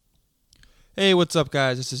Hey, what's up,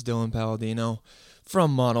 guys? This is Dylan Palladino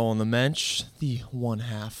from Model on the Mensch, the one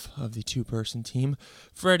half of the two-person team.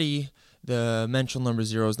 Freddie, the mental number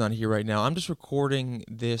 0, is not here right now. I'm just recording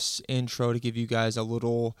this intro to give you guys a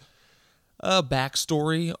little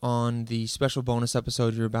backstory on the special bonus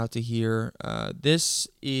episode you're about to hear. This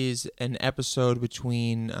is an episode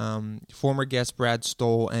between former guest Brad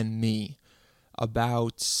Stoll and me.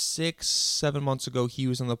 About 6-7 months ago, he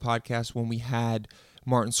was on the podcast when we had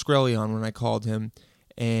Martin Shkreli on, when I called him,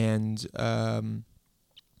 and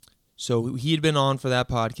so he had been on for that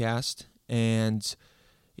podcast, and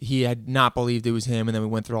he had not believed it was him, and then we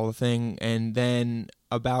went through all the thing, and then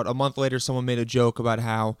about a month later, someone made a joke about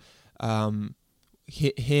how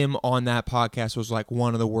him on that podcast was like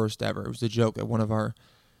one of the worst ever. It was a joke that one of our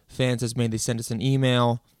fans has made. They sent us an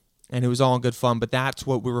email, and it was all in good fun, but that's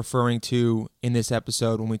what we're referring to in this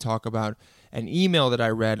episode when we talk about an email that I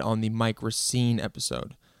read on the Mike Racine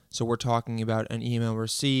episode. So we're talking about an email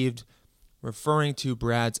received referring to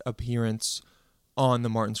Brad's appearance on the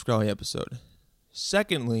Martin Shkreli episode.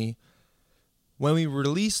 Secondly, when we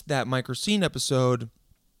released that Mike Racine episode,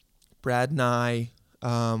 Brad and I,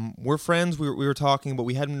 we're friends. We were talking, but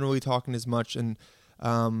we hadn't been really talking as much. And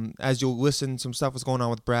as you'll listen, some stuff was going on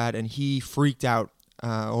with Brad, and he freaked out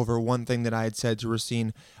over one thing that I had said to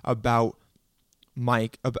Racine about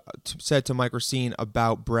said to Mike Racine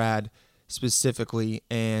about Brad specifically,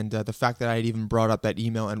 and the fact that I had even brought up that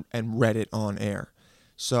email and read it on air.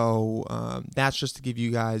 So that's just to give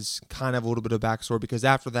you guys kind of a little bit of backstory, because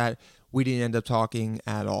after that, we didn't end up talking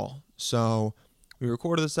at all. So we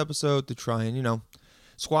recorded this episode to try and,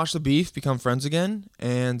 squash the beef, become friends again,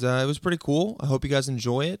 and it was pretty cool. I hope you guys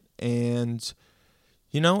enjoy it, and,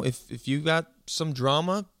 if you got some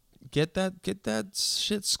drama, get that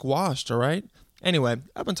shit squashed, all right? Anyway,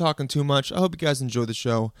 I've been talking too much. I hope you guys enjoy the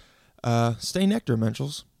show. Stay nectar,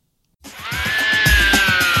 Menschels.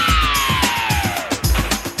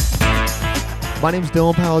 My name's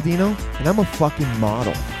Dylan Palladino, and I'm a fucking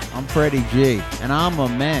model. I'm Freddie G, and I'm a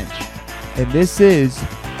mensch. And this is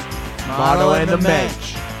Model and the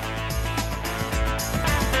Mensch.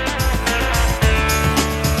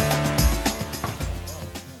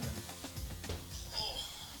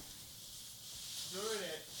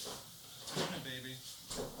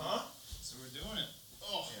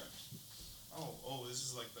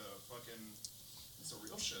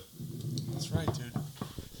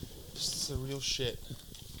 Shit.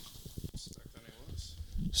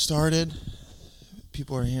 Started.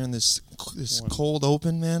 People are hearing this cold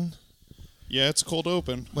open, man. Yeah, it's cold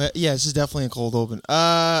open. Well, yeah, this is definitely a cold open.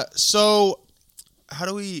 So how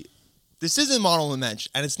do we? This isn't Model and Mensch,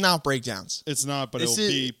 and it's not breakdowns. It's not, but it'll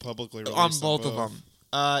be publicly released on both of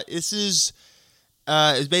them. This is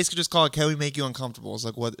it's basically just called "Can We Make You Uncomfortable?" It's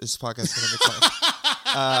like what this podcast is going to be called.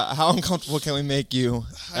 How uncomfortable can we make you?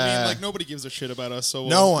 I mean, nobody gives a shit about us. So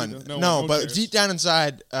no one. But cares. Deep down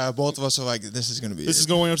inside, both of us are like, this is going to be This is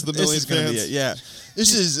going out to the million fans. Be it, yeah.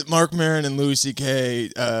 This is Mark Maron and Louie C.K.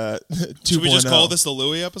 2.0. Should we just call this the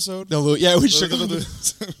Louie episode? The Louie, yeah, we should call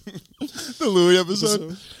the Louie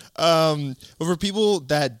episode. But for people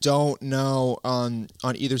that don't know on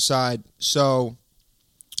either side, so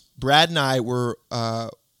Brad and I were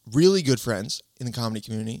really good friends in the comedy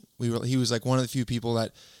community. He was like one of the few people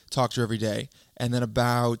that talked to her every day. And then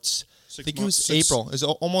about, April. It was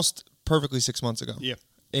almost perfectly 6 months ago. Yeah.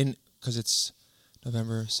 Because it's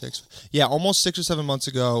November 6th. Yeah, almost 6 or 7 months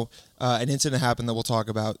ago, an incident happened that we'll talk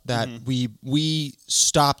about that we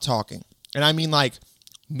stopped talking. And I mean, like,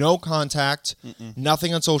 no contact,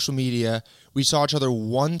 nothing on social media. We saw each other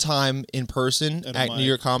one time in person at New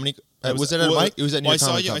York Comedy. Was it at a mic? It was at New York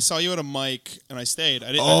Comedy Club. I saw you at a mic, and I stayed.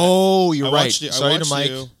 You're right. Saw you at a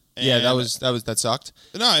mic. Yeah, that sucked.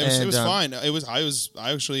 No, it was fine.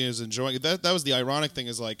 I actually was enjoying it. That was the ironic thing,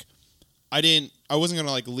 is like I wasn't gonna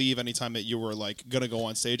like leave anytime that you were like gonna go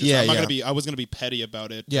on stage. I was gonna be petty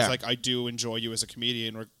about it. Yeah. Like I do enjoy you as a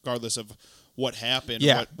comedian, regardless of what happened.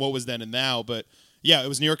 Yeah. What was then and now. But yeah, it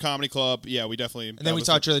was New York Comedy Club. Yeah, we definitely. And then we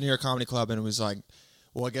saw each other at the New York Comedy Club, and it was like,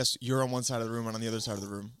 well, I guess you're on one side of the room and on the other side of the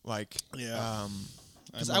room. Like, yeah.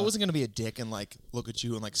 Because I wasn't gonna be a dick and like look at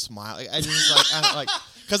you and like smile. I just like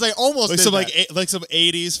because I almost like did some that. like some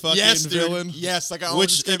 80s fucking villain. Yes, like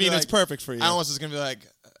it's perfect for you. I almost was gonna be like,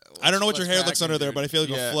 I don't know what your hair looks under there, but I feel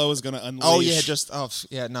like a flow is going to unleash. No, that's...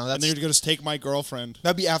 And then you're going to take my girlfriend.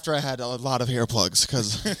 That'd be after I had a lot of hair plugs,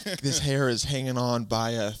 because this hair is hanging on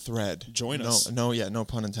by a thread. Join us. No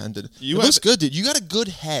pun intended. It looks good, dude. You got a good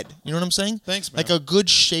head. You know what I'm saying? Thanks, man. Like a good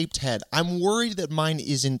shaped head. I'm worried that mine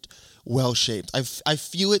isn't well shaped. I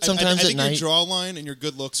feel it sometimes I think at night. your jawline and your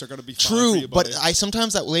good looks are going to be fine True, for you, but buddy. I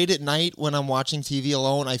sometimes that late at night when I'm watching TV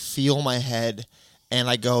alone, I feel my head and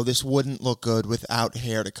I go, this wouldn't look good without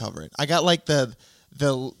hair to cover it. I got like the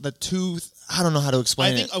tooth. I don't know how to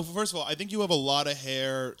explain it. First of all, I think you have a lot of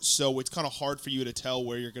hair, so it's kind of hard for you to tell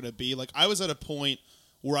where you're going to be. Like, I was at a point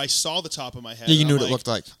where I saw the top of my head. Yeah, you knew what it looked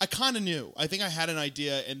like. I kind of knew. I think I had an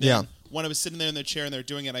idea, and then when I was sitting there in the chair and they're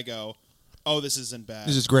doing it, I go, oh, this isn't bad.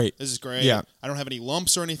 This is great. This is great. Yeah. I don't have any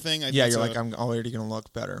lumps or anything. You're like, I'm already going to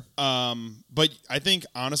look better. But I think,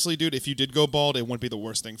 honestly, dude, if you did go bald, it wouldn't be the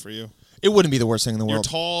worst thing for you. It wouldn't be the worst thing in the You're world.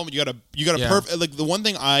 tall. You got a perfect. Like, the one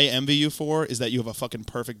thing I envy you for is that you have a fucking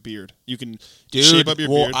perfect beard. You can shape up your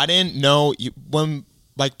beard. I didn't know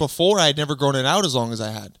before I had never grown it out as long as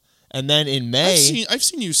I had. And then in May, I've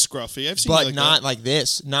seen you scruffy. I've seen but you like not that. like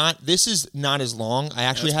this. This is not as long. I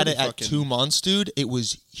actually had it at 2 months, dude. It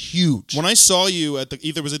was huge. When I saw you at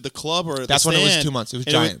either was it the club or at that's the stand, when it was 2 months. It was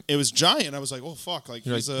giant. It was giant. I was like, oh fuck, like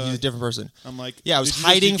he's a different person. I'm like, yeah, I was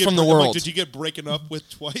hiding from the world. Like, did you get broken up with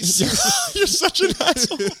twice? You're such an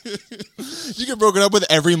asshole. Did you get broken up with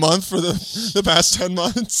every month for the past 10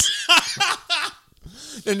 months?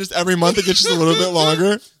 And just every month it gets just a little bit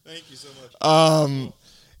longer. Thank you so much.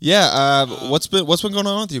 What's been going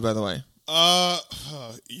on with you, by the way?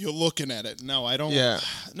 You're looking at it. No, I don't. Yeah.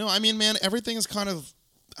 No, I mean, man, everything is kind of.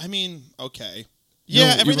 I mean, okay.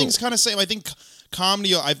 Yeah, everything's kind of same. I think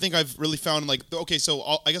comedy. I think I've really found like. Okay,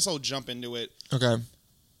 so I guess I'll jump into it. Okay.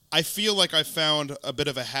 I feel like I found a bit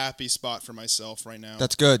of a happy spot for myself right now.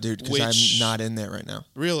 That's good, dude, because I'm not in there right now.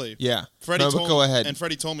 Really? Yeah. Go ahead. And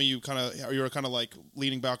Freddie told me you were kind of like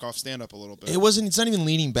leaning back off stand up a little bit. It's not even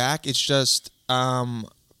leaning back. It's just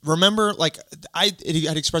remember, like I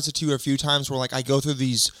had expressed it to you a few times where like I go through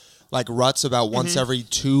these like ruts about once every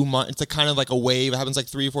 2 months. It's like kind of like a wave. It happens like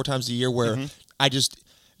 3 or 4 times a year where I just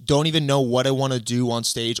don't even know what I want to do on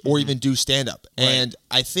stage or even do stand up. Right. And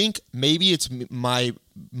I think maybe it's my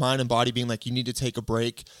mind and body being like, you need to take a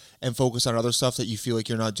break and focus on other stuff that you feel like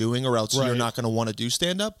you're not doing, or else you're not going to want to do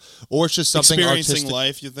stand up, or it's just something experiencing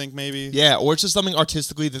life. You think maybe? Yeah. Or it's just something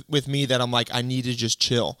artistically with me that I'm like, I need to just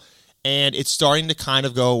chill. And it's starting to kind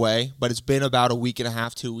of go away, but it's been about a week and a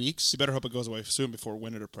half, 2 weeks. You better hope it goes away soon before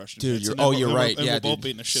winter depression. Dude, you're right. And yeah, we're dude. both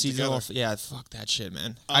beating the shit together. Yeah, fuck that shit,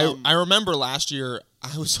 man. I remember last year,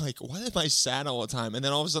 I was like, why am I sad all the time? And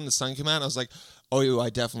then all of a sudden the sun came out, and I was like, oh, I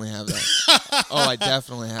definitely have that. I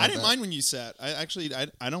definitely have that. I didn't mind when you sat. I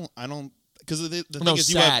don't. Because the thing is,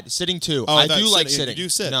 sad. Sitting too. Oh, I do like sitting. You do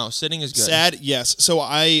sit. No, sitting is good. Sad, yes. So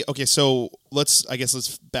let's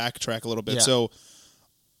backtrack a little bit. Yeah. So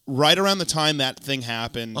right around the time that thing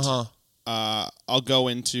happened, I'll go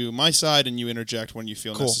into my side and you interject when you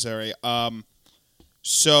feel necessary.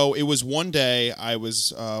 So it was one day I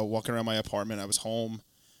was walking around my apartment. I was home.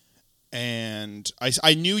 And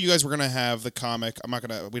I knew you guys were gonna have the comic.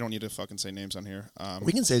 We don't need to fucking say names on here.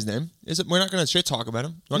 We can say his name. We're not gonna shit talk about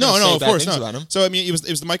him. No, of course not. About him. So I mean, it was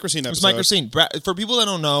the microscene episode. It was microscene. For people that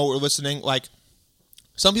don't know or listening, like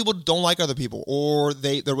some people don't like other people, or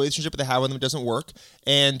the relationship that they have with them doesn't work,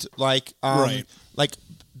 and like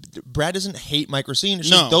Brad doesn't hate microscene. It's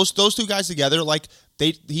just those two guys together, like.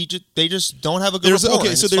 They just don't have a good rapport.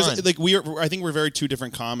 Okay, so there's like I think we're very two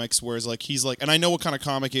different comics. Whereas like he's like, and I know what kind of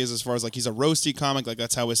comic he is as far as like he's a roasty comic. Like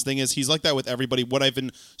that's how his thing is. He's like that with everybody. What I've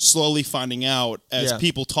been slowly finding out as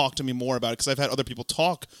people talk to me more about it, because I've had other people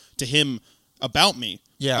talk to him about me.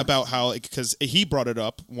 Yeah. About how because he brought it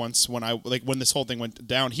up once when when this whole thing went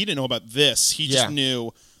down. He didn't know about this. He just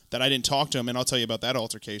knew that I didn't talk to him, and I'll tell you about that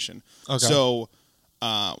altercation. Okay. So.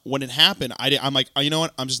 When it happened, I'm like, you know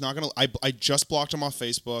what? I'm just not gonna. I just blocked him off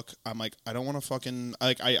Facebook. I'm like, I don't want to fucking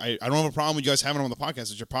like. I don't have a problem with you guys having him on the podcast.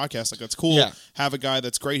 It's your podcast. Like that's cool. Yeah. Have a guy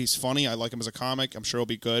that's great. He's funny. I like him as a comic. I'm sure he'll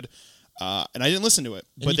be good. And I didn't listen to it.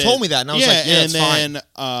 But you told me that, and I was like, yeah, it's fine.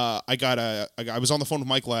 I was on the phone with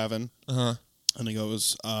Mike Lavin, and he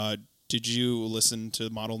goes, did you listen to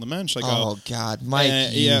Model and the Mensch? Like, oh God,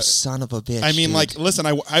 Mike, you son of a bitch! I mean, dude. like, listen,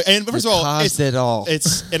 and first of all, caused it all. I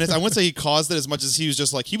wouldn't say he caused it as much as he was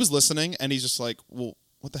just like he was listening, and he's just like, well,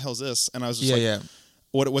 what the hell is this? And I was just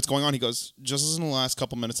what's going on? He goes, just listen to the last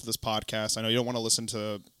couple minutes of this podcast. I know you don't want to listen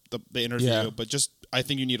to the interview, but just I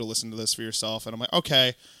think you need to listen to this for yourself. And I'm like,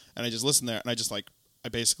 okay, and I just listened there, and I just like.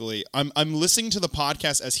 I'm listening to the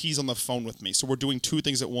podcast as he's on the phone with me. So we're doing two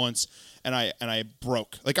things at once, and I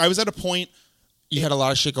broke. Like I was at a point You had a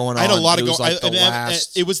lot of shit going on. I had a lot of going. going. Like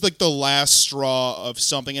it was like the last straw of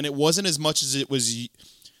something, and it wasn't as much as it was.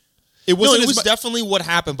 It was definitely what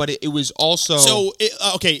happened, but it was also... So,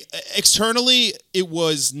 externally, it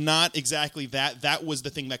was not exactly that. That was the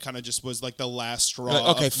thing that kind of just was like the last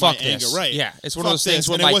straw of my anger. Right. Yeah, it's one of those things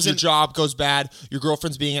where like your job goes bad, your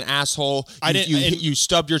girlfriend's being an asshole, you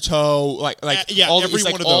stubbed your toe, every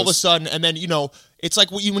one of those. All of a sudden, and then, it's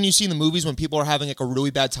like when you see in the movies when people are having like a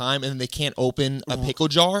really bad time and then they can't open a pickle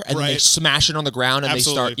jar and then they smash it on the ground and they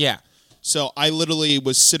start... Yeah. So I literally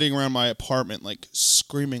was sitting around my apartment, like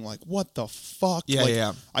screaming, like, "What the fuck?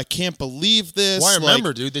 Yeah. I can't believe this." Well, I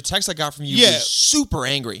remember, dude. The text I got from you was super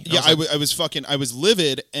angry. I was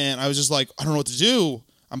livid, and I was just like, I don't know what to do.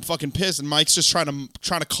 I'm fucking pissed, and Mike's just trying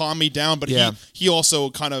to calm me down, but he also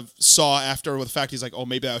kind of saw after the fact. He's like, oh,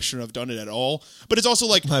 maybe I shouldn't have done it at all. But it's also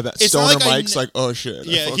like, my bad. Stoner Mike's like, oh shit.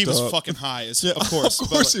 Yeah, he was fucking high, of course. Of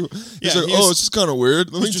course, he's like, oh, it's just kind of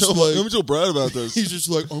weird. Let me tell Brad about this. He's just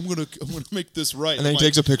like, I'm gonna make this right. And then he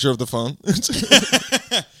takes a picture of the phone.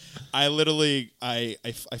 I literally, I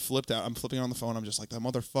flipped out. I'm flipping out on the phone. I'm just like, that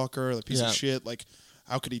motherfucker, the piece of shit. Like,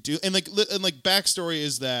 how could he do? And backstory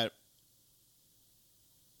is that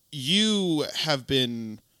you have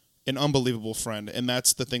been an unbelievable friend, and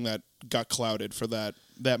that's the thing that got clouded for that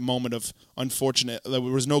moment of unfortunate. There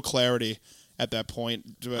was no clarity at that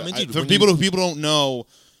point. I mean, dude, for people who don't know,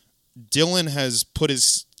 Dylan has put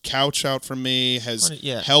his couch out for me, has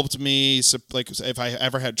helped me. So, like, if I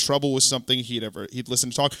ever had trouble with something, he'd listen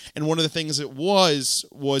to talk. And one of the things it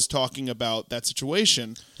was talking about that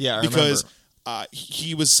situation. Yeah, I because remember.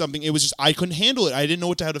 He was something. It was just I couldn't handle it. I didn't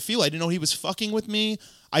know how to feel. I didn't know he was fucking with me.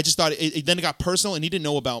 I just thought then it got personal, and he didn't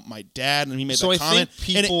know about my dad, and he made that comment. So I think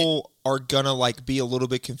people are gonna like be a little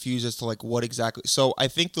bit confused as to like what exactly. So I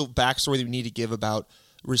think the backstory that we need to give about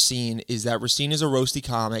Racine is that Racine is a roasty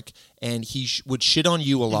comic, and he would shit on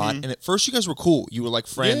you a lot. And at first, you guys were cool; you were like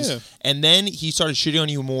friends. And then he started shitting on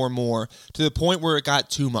you more and more to the point where it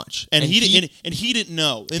got too much. And he didn't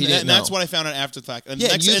know, and that's what I found out after the fact. And you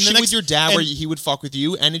had shit with your dad where he would fuck with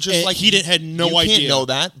you, and it just like had no idea. Can't know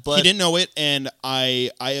that, but he didn't know it. And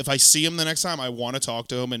I if I see him the next time, I want to talk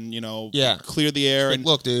to him and clear the air and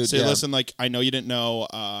look, dude, say, listen, like I know you didn't know,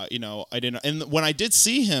 I didn't. And when I did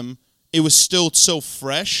see him, it was still so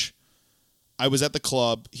fresh. I was at the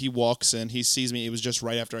club. He walks in. He sees me. It was just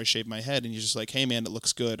right after I shaved my head. And he's just like, hey, man, it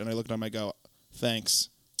looks good. And I looked at him. I go, thanks.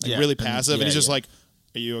 Like, really passive. And he's just like,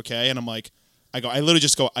 are you okay? And I'm like, I literally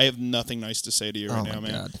just go, I have nothing nice to say to you right now,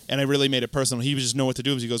 man. God. And I really made it personal. He just know what to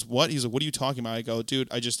do. He goes, what? He's like, what are you talking about? I go, dude,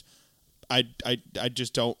 I just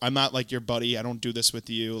don't. I'm not like your buddy. I don't do this with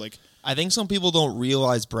you. Like, I think some people don't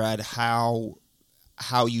realize, Brad, how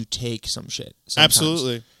you take some shit. Sometimes.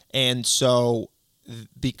 Absolutely. And so,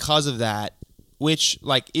 because of that, which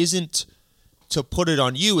like isn't to put it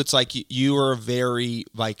on you, it's like you are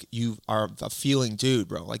you are a feeling dude,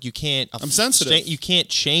 bro. Like you can't. I'm sensitive. You can't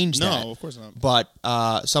change that. No, of course not.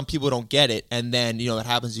 But some people don't get it, and then that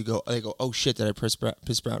happens. They go, oh shit, did I piss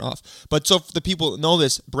Brad off? But so for the people that know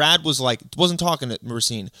this, Brad wasn't talking to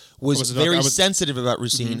Racine. Was very sensitive about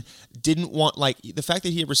Racine. Didn't want the fact that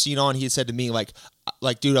he had Racine on. He had said to me like,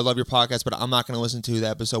 dude, I love your podcast, but I'm not going to listen to the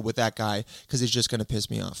episode with that guy because it's just going to piss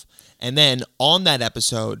me off. And then on that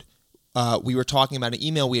episode, we were talking about an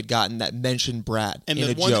email we had gotten that mentioned Brad in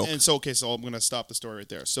a joke. And so I'm going to stop the story right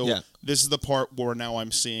there. So this is the part where now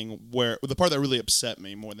I'm seeing the part that really upset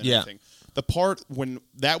me more than anything. The part when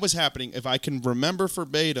that was happening, if I can remember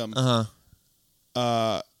verbatim,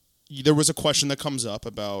 there was a question that comes up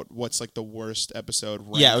about what's like the worst episode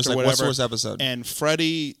ranked it was like, whatever. What's the worst episode? And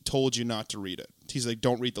Freddie told you not to read it. He's like,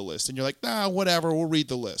 don't read the list. And you're like, nah, whatever, we'll read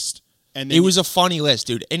the list. And it was a funny list,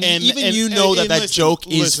 dude. And that joke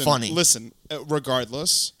is funny. Listen,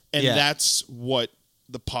 regardless, and that's what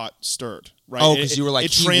the pot stirred, right? Oh, because you were like,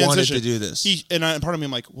 he wanted to do this. Part of me,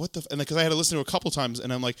 I'm like, what the? And because I had to listen to it a couple times,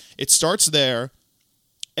 and I'm like, it starts there,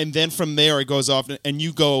 and then from there it goes off, and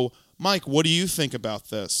you go, Mike, what do you think about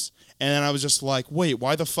this? And then I was just like, wait,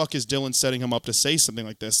 why the fuck is Dylan setting him up to say something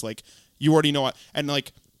like this? Like, you already know, and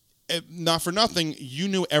like, not for nothing, you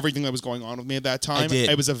knew everything that was going on with me at that time. I did.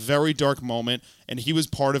 It was a very dark moment, and he was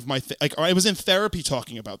part of my I was in therapy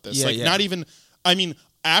talking about this. Not even, I mean,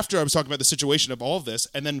 after I was talking about the situation of all of this,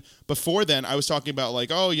 and then before then, I was talking about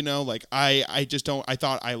like, oh, like I just don't. I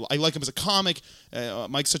thought I like him as a comic.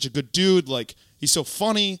 Mike's such a good dude. Like he's so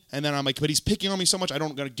funny, and then I'm like, but he's picking on me so much. I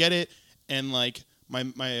don't gonna get it, and like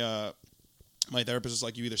my therapist is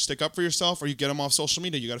like, you either stick up for yourself or you get them off social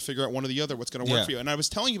media. You got to figure out one or the other what's going to work for you. And I was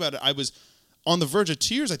telling you about it. I was on the verge of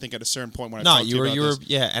tears, I think, at a certain point when I talked to you about this.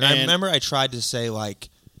 Yeah, and I remember I tried to say, like,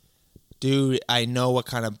 dude, I know what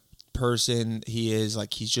kind of person he is.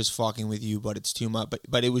 Like, he's just fucking with you, but it's too much.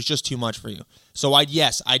 But it was just too much for you. So I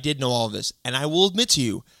did know all of this, and I will admit to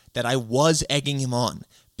you that I was egging him on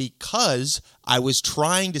because I was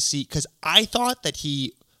trying to see, because I thought that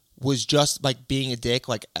he was just like being a dick,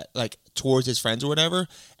 like towards his friends or whatever.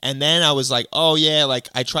 And then I was like, oh yeah, like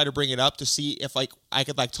I tried to bring it up to see if like I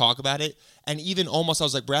could like talk about it. And even almost I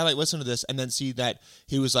was like, Brad, like listen to this, and then see that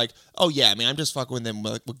he was like, oh yeah, man, I'm just fucking with them,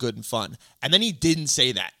 like we're good and fun. And then he didn't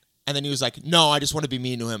say that. And then he was like, no, I just want to be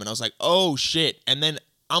mean to him. And I was like, oh shit. And then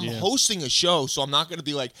I'm hosting a show, so I'm not going to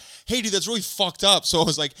be like, hey, dude, that's really fucked up. So I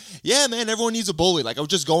was like, yeah, man, everyone needs a bully. Like, I was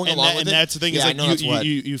just going along with it. And that's the thing, is like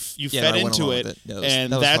you fed into it.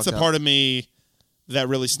 And that's the part of me that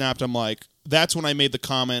really snapped. I'm like, that's when I made the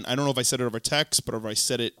comment. I don't know if I said it over text, but if I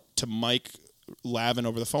said it to Mike Lavin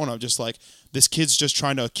over the phone, I was just like, this kid's just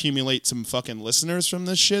trying to accumulate some fucking listeners from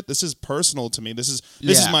this shit. This is personal to me. This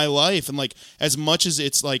is my life. And like, as much as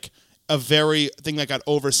it's like a very thing that got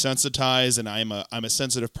oversensitized, and I'm a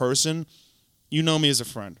sensitive person. You know me as a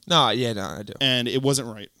friend. I do. And it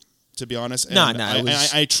wasn't right, to be honest. And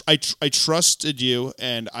I trusted you,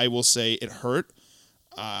 and I will say it hurt.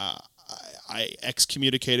 I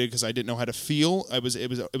excommunicated because I didn't know how to feel. It was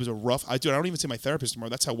a rough. I don't even see my therapist anymore.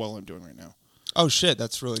 That's how well I'm doing right now. Oh shit,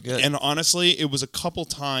 that's really good. And honestly, it was a couple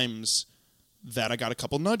times that I got a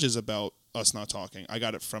couple nudges about us not talking. I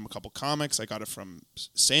got it from a couple comics. I got it from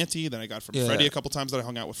Santi. Then I got it from Freddie a couple times that I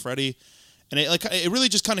hung out with Freddie. And it really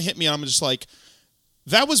just kind of hit me. And I'm just like,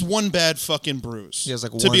 that was one bad fucking bruise. Yeah, it was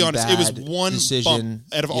like to one be honest, bad it was one decision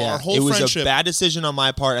bump out of our whole friendship. It friendship. was a bad decision on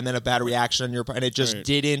my part, and then a bad reaction on your part, and it just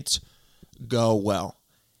didn't go well.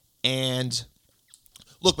 And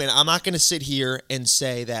look, man, I'm not going to sit here and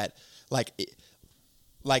say that like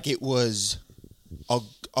it was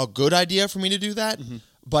a good idea for me to do that. Mm-hmm.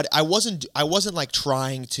 But I wasn't like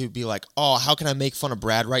trying to be like, oh, how can I make fun of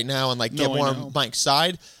Brad right now and like get more on Mike's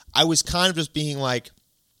side? I was kind of just being like,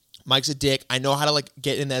 Mike's a dick. I know how to like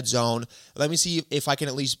get in that zone. Let me see if I can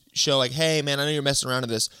at least show like, hey man, I know you're messing around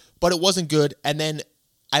with this, but it wasn't good. And then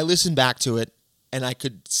I listened back to it, and I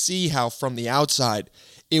could see how from the outside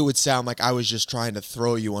it would sound like I was just trying to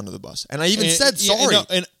throw you under the bus. And I even said sorry.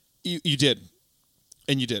 And you did.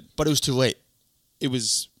 And you did. But it was too late. It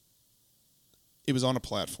was on a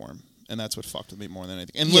platform, and that's what fucked with me more than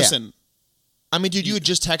anything. And listen, I mean, dude, you had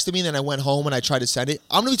just texted me, and then I went home and I tried to send it.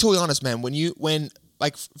 I'm gonna be totally honest, man. When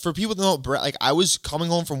like for people to know, Brad, like I was coming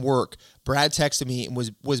home from work, Brad texted me and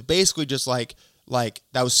was basically just like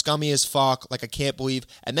that was scummy as fuck. Like I can't believe.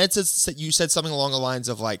 And then you said something along the lines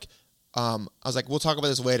of like, I was like, we'll talk about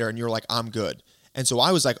this later, and you were like, I'm good. And so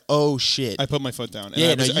I was like, oh shit. I put my foot down. And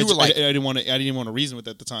yeah, you were like, I didn't want to reason with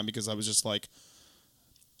it at the time because I was just like.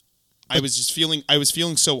 I was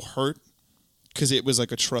feeling so hurt because it was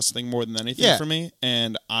like a trust thing more than anything for me,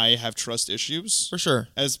 and I have trust issues for sure.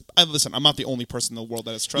 Listen, I'm not the only person in the world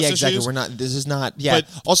that has trust issues. Yeah, exactly. We're not. This is not. Yeah.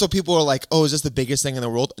 But also, people are like, "Oh, is this the biggest thing in the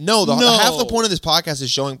world?" No. Half the point of this podcast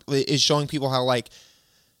is showing people how like.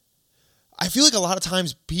 I feel like a lot of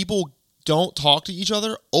times people don't talk to each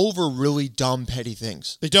other over really dumb, petty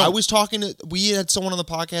things. They don't. We had someone on the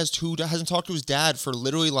podcast who hasn't talked to his dad for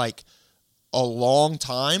literally like a long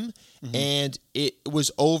time. Mm-hmm. And it was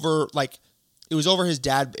over his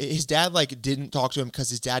dad. His dad like didn't talk to him because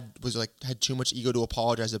his dad was like had too much ego to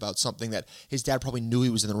apologize about something that his dad probably knew he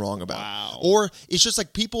was in the wrong about. Wow. Or it's just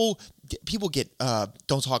like people get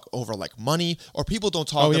don't talk over like money, or people don't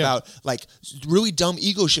talk about like really dumb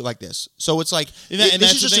ego shit like this. So it's like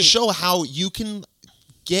this is just to show how you can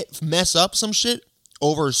mess up some shit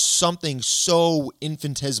over something so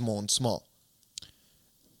infinitesimal and small.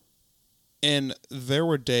 And there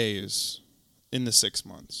were days in the 6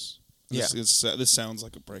 months. This sounds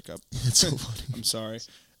like a breakup. It's so funny. I'm sorry.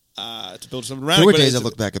 To build something around. There were days I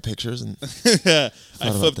look back at pictures and I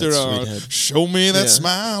flipped it on. Show me that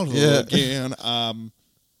smile again.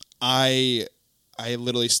 I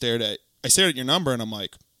literally stared at your number, and I'm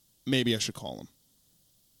like, maybe I should call him.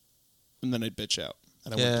 And then I'd bitch out,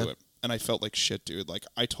 and I went to it. And I felt like shit, dude. Like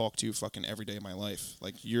I talk to you fucking every day of my life.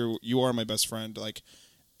 Like you are my best friend. Like.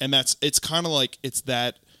 And it's kind of like it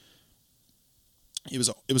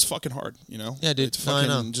was fucking hard, you know? Yeah, dude. It's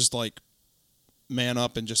fucking just like man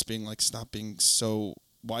up and just being like, stop being so.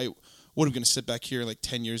 What are we going to sit back here like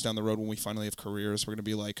 10 years down the road when we finally have careers? We're going to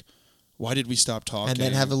be like, why did we stop talking? And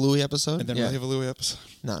then have a Louie episode? And then really have a Louie episode?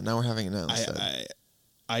 No, now we're having it now instead.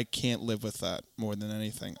 I can't live with that more than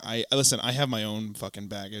anything. Listen, I have my own fucking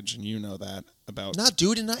baggage, and you know that about. Not,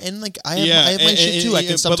 dude, and like I have my shit too. I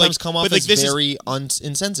can sometimes come off as very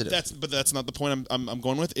insensitive. That's not the point I'm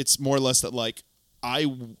going with. It's more or less that like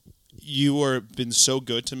you are been so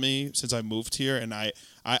good to me since I moved here, and I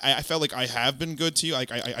felt like I have been good to you.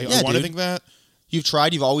 Like I want to think that. You've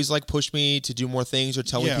tried. You've always like pushed me to do more things or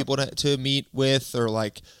tell me people to meet with, or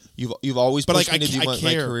like you've always pushed me to do my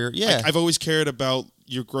career. Yeah, I've always cared about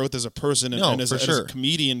your growth as a person and as a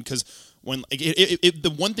comedian, because when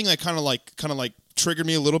the one thing that kind of like triggered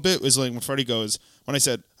me a little bit was like when Freddie goes, when I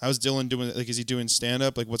said, how's Dylan doing, like, is he doing stand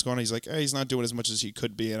up, like what's going on, he's like, hey, he's not doing as much as he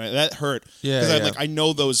could be, and that hurt because I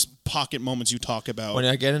know those pocket moments you talk about when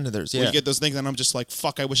I get into those, when you get those things, and I'm just like,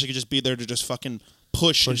 fuck, I wish I could just be there to just fucking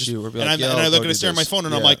push you, or be and, like, I look at a stare at my phone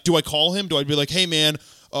and I'm like, do I call him? Do I be like, hey man,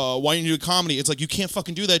 why you do comedy? It's like, you can't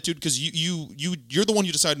fucking do that, dude, because you're the one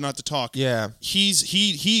you decided not to talk. Yeah,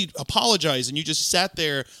 he apologized and you just sat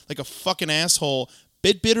there like a fucking asshole,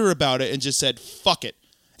 bitter about it, and just said fuck it.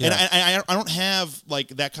 Yeah. And I don't have like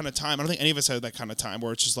that kind of time. I don't think any of us have that kind of time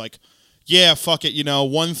where it's just like, yeah, fuck it,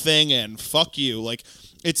 one thing and fuck you. Like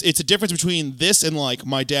it's a difference between this and like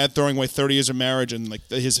my dad throwing away 30 years of marriage and like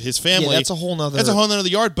his family. Yeah, that's a whole nother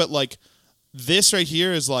yard. But like this right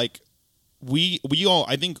here is like we all,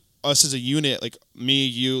 I think us as a unit, like me,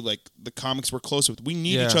 you, like the comics we're close with, we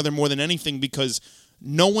need each other more than anything, because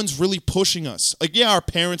no one's really pushing us. Like, yeah, our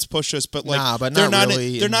parents push us, but like they're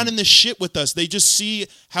not in this shit with us. They just see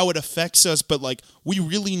how it affects us, but like we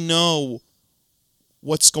really know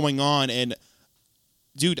what's going on. And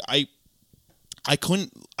dude, I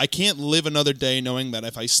can't live another day knowing that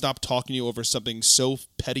if I stopped talking to you over something so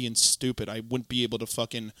petty and stupid, I wouldn't be able to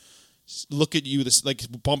fucking look at you, this like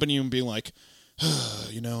bumping you and being like,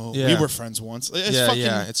 we were friends once. It's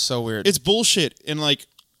it's so weird. It's bullshit. And like,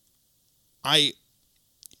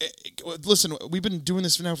 listen, we've been doing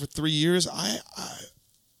this now for 3 years. I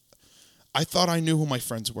thought I knew who my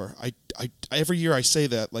friends were. I every year I say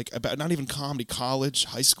that, like, about not even comedy, college,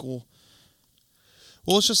 high school.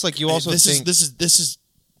 Well, it's just like you also think this is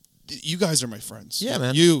you guys are my friends. Yeah, like,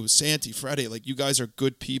 man. You, Santi, Freddie, like, you guys are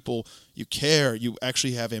good people. You care. You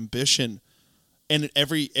actually have ambition. And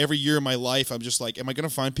every year of my life, I'm just like, am I going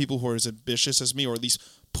to find people who are as ambitious as me, or at least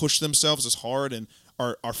push themselves as hard and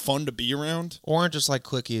are fun to be around? Or aren't just like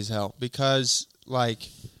cliquey as hell? Because like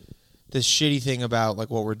the shitty thing about like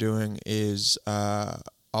what we're doing is a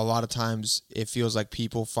lot of times it feels like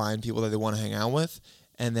people find people that they want to hang out with,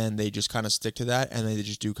 and then they just kind of stick to that, and they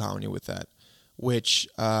just do comedy with that, which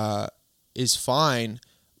is fine,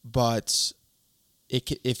 but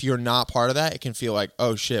if you're not part of that, it can feel like,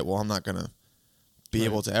 oh shit, well, I'm not going to be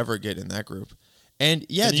able to ever get in that group. And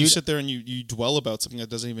yeah, and you sit there and you dwell about something that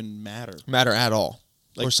doesn't even matter at all.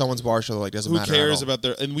 Like, or someone's bar show like doesn't matter. Who cares about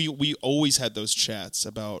their? And we always had those chats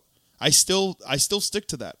about. I still stick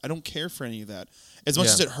to that. I don't care for any of that. As much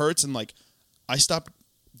as it hurts, and like, I stopped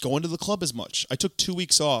going to the club as much. I took 2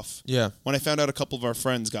 weeks off. Yeah. When I found out a couple of our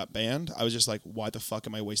friends got banned, I was just like, why the fuck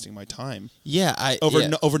am I wasting my time? Yeah,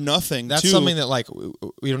 over nothing. That's something that like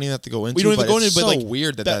we don't even have to go into. We don't even go into. It's but so like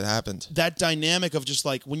weird that happened. That dynamic of just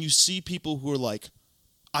like when you see people who are like,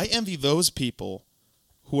 I envy those people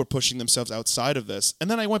who are pushing themselves outside of this. And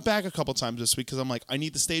then I went back a couple times this week because I'm like, I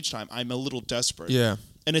need the stage time. I'm a little desperate. Yeah.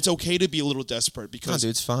 And it's okay to be a little desperate because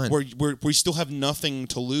dude, it's fine. We still have nothing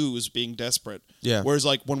to lose being desperate. Yeah. Whereas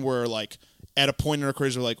like when we're like at a point in our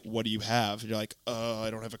careers, we're like, what do you have? And you're like, I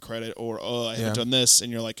don't have a credit, or I haven't done this. And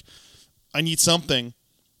you're like, I need something.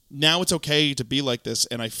 Now it's okay to be like this.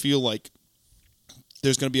 And I feel like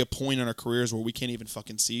there's going to be a point in our careers where we can't even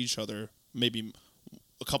fucking see each other maybe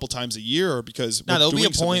a couple times a year, or because there'll be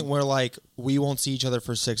a point where like we won't see each other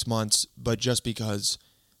for 6 months, but just because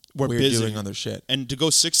we're busy doing other shit. And to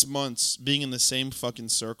go 6 months being in the same fucking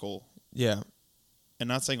circle, and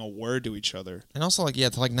not saying a word to each other, and also like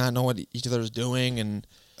to like not know what each other's doing, and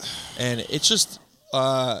it's just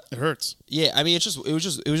it hurts. Yeah, I mean it was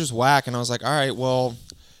just whack, and I was like, all right, well,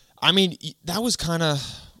 I mean that was kind of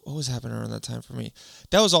what was happening around that time for me.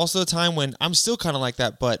 That was also the time when I'm still kind of like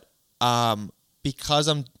that, but because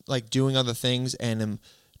I'm like doing other things and am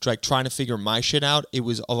like trying to figure my shit out, it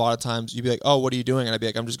was a lot of times you'd be like, oh, what are you doing? And I'd be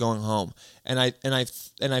like, I'm just going home. And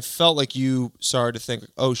I felt like you started to think,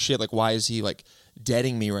 oh shit, like why is he like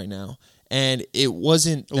deading me right now? And it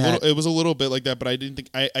wasn't it was a little bit like that, but I didn't think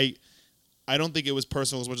I don't think it was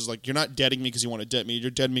personal as much as like, you're not deading me because you want to dead me.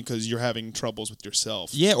 You're deading me because you're having troubles with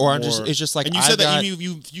yourself. Yeah, or it's just like, and you said that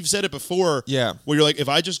you've said it before. Yeah, where you're like, if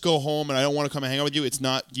I just go home and I don't want to come and hang out with you, it's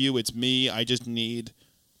not you, it's me. I just need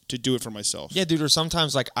to do it for myself. Yeah, dude. Or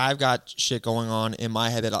sometimes like I've got shit going on in my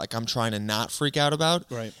head that like I'm trying to not freak out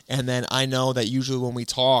about. Right. And then I know that usually when we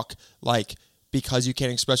talk, like because you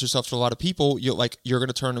can't express yourself to a lot of people, you're going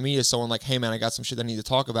to turn to me as someone like, hey man, I got some shit that I need to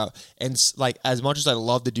talk about. And like, as much as I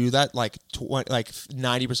love to do that, like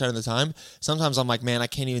 90% of the time, sometimes I'm like, man, I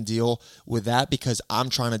can't even deal with that because I'm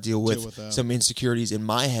trying to deal with some insecurities in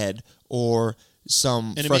my head or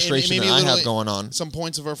some frustration that I have going on. Some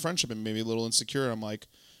points of our friendship and maybe a little insecure. I'm like,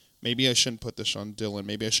 maybe I shouldn't put this on Dylan.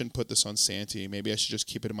 Maybe I shouldn't put this on Santi. Maybe I should just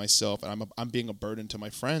keep it to myself. And I'm being a burden to my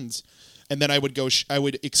friends. And then I would I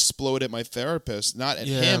would explode at my therapist, not at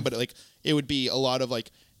him, but like it would be a lot of like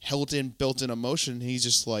built-in emotion. And he's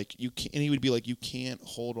just like, you can't, and he would be like, you can't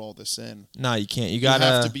hold all this in. No, you can't. You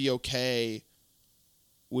have to be okay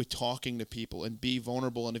with talking to people and be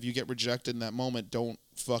vulnerable. And if you get rejected in that moment, don't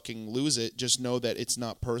fucking lose it. Just know that it's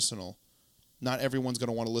not personal. Not everyone's going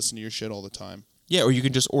to want to listen to your shit all the time. Yeah, or you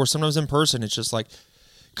can or sometimes in person, it's just like,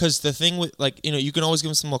 because the thing with, like, you can always give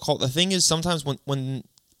them some call. The thing is, sometimes when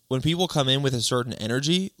people come in with a certain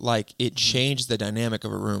energy, like, it changes the dynamic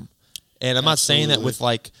of a room. And I'm not saying that with,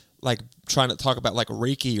 like trying to talk about, like,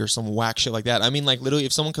 Reiki or some whack shit like that. I mean, like, literally,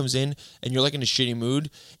 if someone comes in and you're, like, in a shitty mood,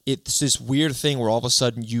 it's this weird thing where all of a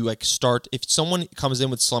sudden you, like, if someone comes in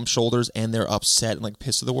with slumped shoulders and they're upset and, like,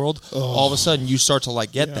 pissed at the world, all of a sudden you start to,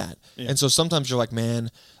 like, get that. Yeah. And so sometimes you're like,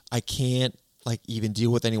 man, I can't, like, even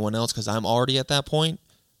deal with anyone else because I'm already at that point.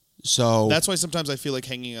 So that's why sometimes I feel like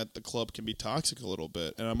hanging at the club can be toxic a little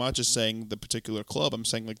bit. And I'm not just saying the particular club. I'm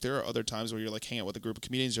saying, like, there are other times where you're, like, hanging out with a group of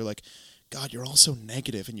comedians. You're like, God, you're all so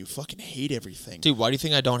negative and you fucking hate everything. Dude, why do you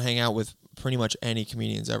think I don't hang out with pretty much any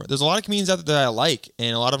comedians ever? There's a lot of comedians out there that I like,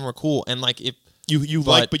 and a lot of them are cool. And, like, if you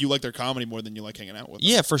like their comedy more than you like hanging out with them.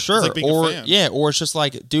 Yeah, for sure. It's like being a fan. Yeah, or it's just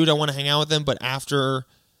like, dude, I want to hang out with them, but after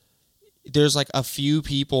there's, like, a few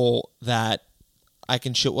people that I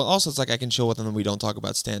can chill. Well, also it's like I can chill with them and we don't talk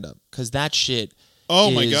about stand up because that shit. Oh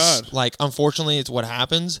my God! Like, unfortunately, it's what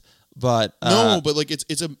happens. But no, but like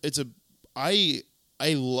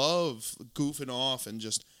I love goofing off and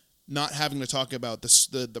just not having to talk about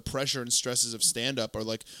the pressure and stresses of stand up or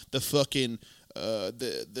like the fucking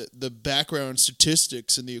the background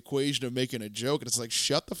statistics and the equation of making a joke. And it's like,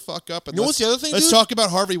 shut the fuck up. And what's the other thing, Let's dude? talk about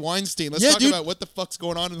Harvey Weinstein. Let's talk about what the fuck's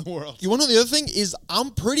going on in the world. You want to know the other thing is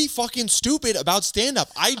I'm pretty fucking stupid about stand-up.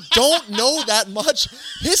 I don't know that much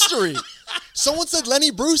history. Someone said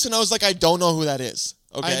Lenny Bruce, and I was like, I don't know who that is.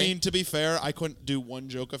 Okay. I mean, to be fair, I couldn't do one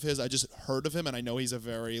joke of his. I just heard of him, and I know he's a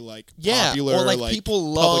very popular, or like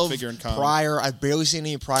people love figure in comedy. Pryor. I've barely seen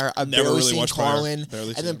any Pryor. I've Never barely really seen watched Carlin.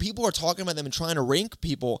 Pryor. And then people are talking about them and trying to rank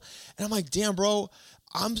people, and I'm like, damn, bro,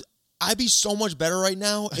 I'd be so much better right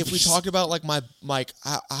now if we talked about like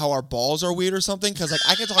how our balls are weird or something, because like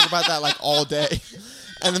I can talk about that like all day.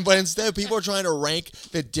 But instead, people are trying to rank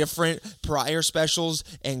the different Pryor specials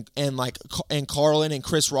and Carlin and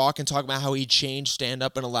Chris Rock and talk about how he changed stand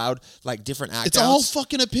up and allowed like different act outs. It's all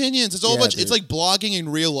fucking opinions. It's all it's like blogging in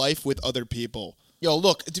real life with other people. Yo,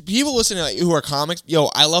 look, to people listening who are comics, yo,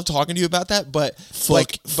 I love talking to you about that, but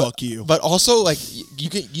fuck you. But also, like,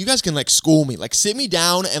 you guys can like school me, like, sit me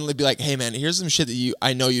down and be like, hey man, here's some shit that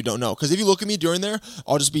I know you don't know. Because if you look at me during there,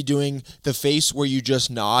 I'll just be doing the face where you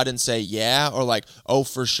just nod and say yeah, or like, oh,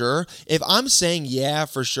 for sure. If I'm saying yeah,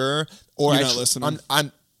 for sure, or you're not listening.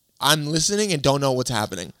 I'm listening and don't know what's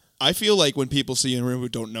happening. I feel like when people see you in a room who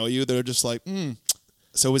don't know you, they're just like,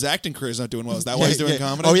 so his acting career is not doing well. Is that why he's doing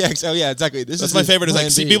comedy? Oh yeah, exactly. That's my favorite. Is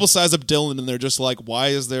like see people size up Dylan and they're just like, why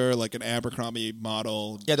is there like an Abercrombie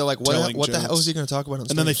model? Yeah, they're like, what the hell is he going to talk about on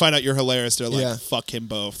stage? And then they find out you're hilarious. They're like, fuck him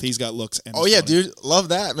both. He's got looks. And yeah, dude, love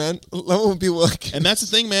that, man. Love when people like. And that's the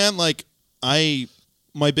thing, man. Like my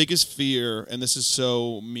biggest fear, and this is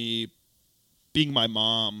so me being my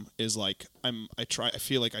mom, is like I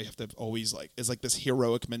feel like I have to always like, it's like this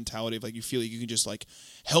heroic mentality of like, you feel like you can just like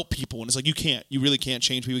help people, and it's like you really can't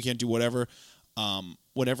change people, you can't do whatever.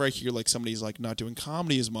 Whenever I hear like somebody's like not doing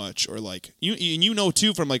comedy as much, or like you know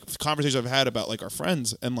too from like conversations I've had about like our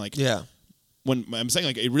friends, and like when I'm saying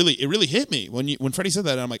like it really hit me when Freddie said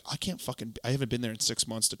that, and I'm like, I haven't been there in 6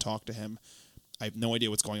 months to talk to him. I have no idea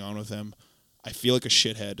what's going on with him. I feel like a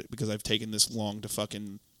shithead because I've taken this long to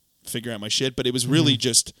fucking figure out my shit, but it was really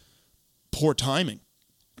just poor timing.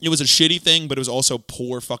 It was a shitty thing, but it was also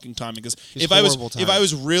poor fucking timing. Because if I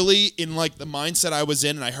was really in like the mindset I was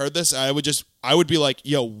in and I heard this, I would be like,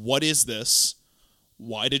 yo, what is this?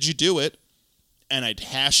 Why did you do it? And I'd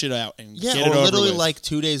hash it out and get it over literally with. Like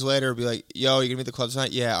 2 days later, be like, yo, you're gonna be at the club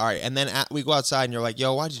tonight? Yeah, all right. And then we go outside and you're like,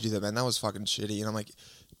 yo, why'd you do that, man? That was fucking shitty. And I'm like,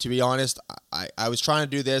 to be honest, I was trying to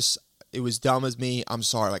do this. It was dumb as me. I'm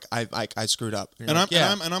sorry. Like I screwed up. And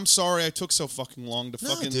I'm sorry I took so fucking long to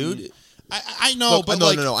fucking. Dude. I know, Look, but no,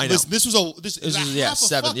 like, no, I know. This was half a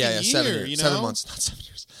 7 fucking year, 7 years, you know? 7 months, not 7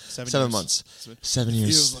 years. 7 months. 7 It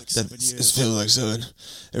years. feels like 7 years. It feels like 7.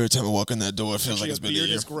 Every time I walk in that door, it feels like it's been a beard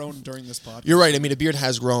year. has grown during this podcast. You're right. I mean, a beard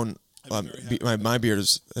has grown. I'm very happy. My beard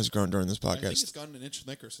has grown during this I think podcast. it's gotten an inch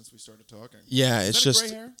thicker since we started talking. Yeah, Is it's that a just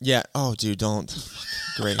gray hair? yeah. Oh, dude, don't.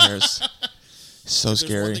 Gray hairs. So There's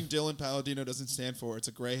scary. one thing Dylan Palladino doesn't stand for. It's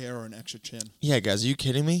a gray hair or an extra chin. Yeah, guys, are you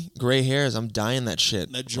kidding me? Gray hairs. I'm dying that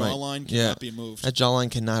shit. That jawline cannot be moved. That jawline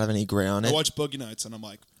cannot have any gray on it. I watch Boogie Nights and I'm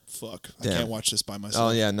like, fuck, I Damn. can't watch this by myself.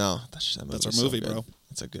 Oh yeah, no, that's our movie, good. bro.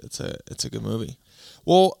 It's a good. It's a good movie.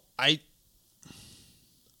 Well, I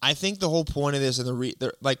think the whole point of this and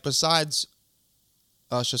like besides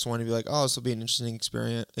us just wanting to be like, oh, this will be an interesting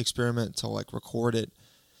experiment to like record it.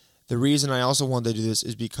 The reason I also wanted to do this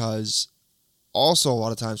is because also a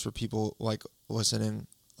lot of times for people like listening,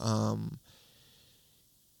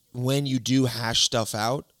 when you do hash stuff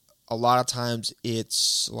out, a lot of times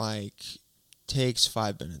it's like takes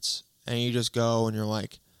 5 minutes and you just go and you're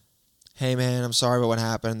like, hey man, I'm sorry about what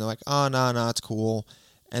happened. And they're like, oh no, it's cool.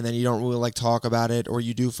 And then you don't really like talk about it, or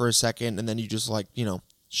you do for a second and then you just like,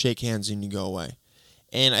 shake hands and you go away.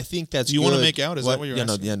 And I think that's Do you want to make out? Is that what you're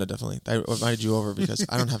asking? No, definitely. I invited you over because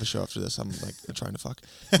I don't have a show after this. I'm like trying to fuck.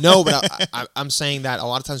 No, but I'm saying that a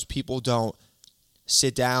lot of times people don't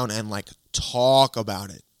sit down and like talk about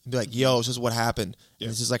it. Be like, yo, this is what happened. Yeah.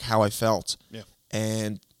 And this is like how I felt. Yeah.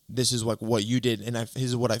 And this is like what you did. And this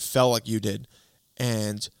is what I felt like you did.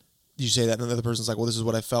 And you say that and the other person's like, well, this is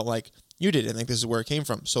what I felt like you did. And like, this is where it came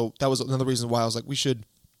from. So that was another reason why I was like, we should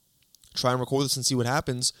try and record this and see what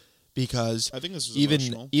happens. Because I think this is even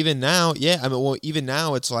now, even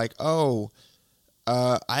now it's like, I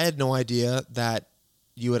had no idea that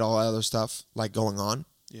you had all that other stuff like going on.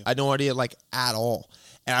 Yeah. I had no idea like at all,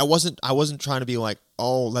 and I wasn't trying to be like,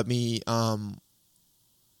 oh, let me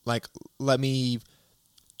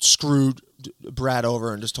screw Brad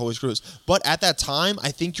over and just totally screw this. But at that time,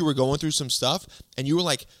 I think you were going through some stuff, and you were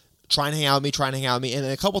like trying to hang out with me, and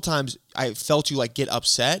then a couple times I felt you like get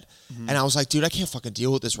upset, and I was like, dude, I can't fucking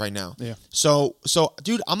deal with this right now. Yeah. So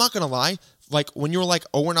dude, I'm not gonna lie. Like when you were like,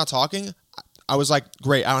 oh, we're not talking, I was like,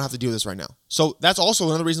 great, I don't have to do this right now. So that's also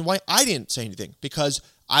another reason why I didn't say anything, because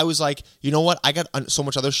I was like, you know what, I got so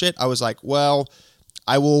much other shit. I was like, well,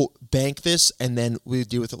 I will bank this and then we'll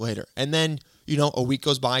deal with it later. And then a week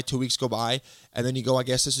goes by, 2 weeks go by, and then you go, I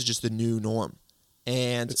guess this is just the new norm.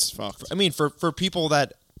 And it's fucked. I mean, for people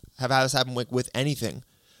that have had this happen with anything,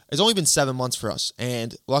 it's only been 7 months for us,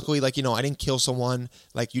 and luckily, like I didn't kill someone.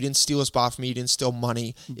 Like you didn't steal a spot from me, you didn't steal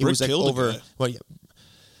money. It was like over. Well, yeah,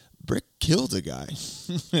 Brick killed a guay.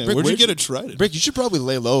 Where'd you get it tried? Brick, you should probably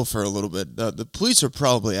lay low for a little bit. The police are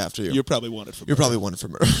probably after you. You're probably wanted for. You're probably wanted for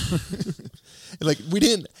murder. Like we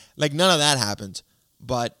didn't like none of that happened,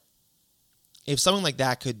 but if something like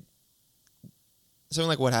that something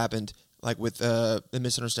like what happened, like with the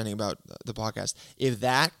misunderstanding about the podcast, if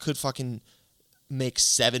that could fucking make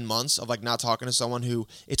 7 months of like not talking to someone who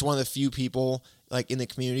it's one of the few people like in the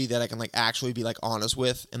community that I can like actually be like honest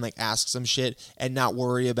with and like ask some shit and not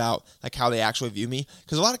worry about like how they actually view me,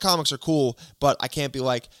 because a lot of comics are cool, but I can't be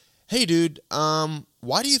like, hey dude,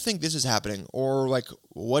 why do you think this is happening, or like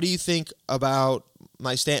what do you think about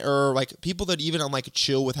my stand, or like people that even I'm like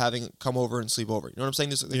chill with having come over and sleep over. You know what I'm saying?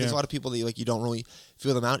 There's a lot of people that you don't really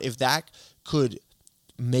feel them out. If that could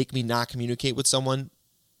make me not communicate with someone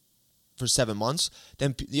for 7 months,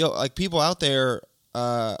 then like people out there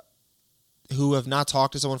who have not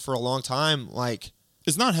talked to someone for a long time, like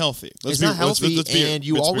it's not healthy. It's not healthy, and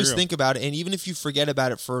you always think about it. And even if you forget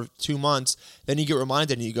about it for 2 months, then you get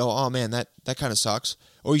reminded and you go, "Oh man, that kind of sucks."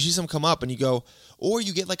 Or you see someone come up and you go, or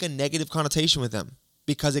you get like a negative connotation with them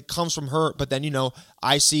because it comes from her. But then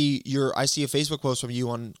I see a Facebook post from you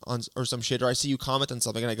on or some shit, or I see you comment on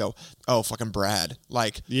something, and I go, "Oh, fucking Brad!"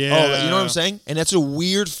 Like, yeah, oh, you know what I'm saying? And that's a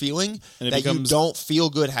weird feeling that you don't feel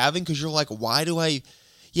good having, because you're like, why do I?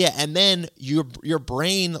 Yeah, and then your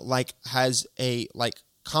brain like has a like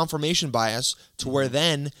confirmation bias to where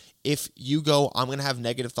then if you go, I'm gonna have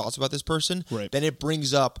negative thoughts about this person, right, then it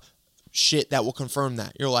brings up shit that will confirm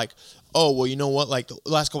that. You're like, oh well, you know what? Like the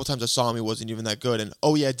last couple times I saw him, he wasn't even that good, and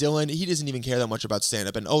oh yeah, Dylan, he doesn't even care that much about stand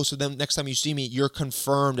up, and oh, so then next time you see me, you're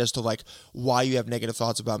confirmed as to like why you have negative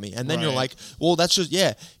thoughts about me, and then you're like, well, that's just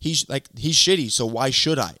he's shitty, so why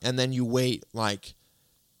should I? And then you wait like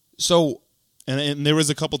so. And there was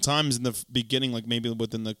a couple times in the beginning, like maybe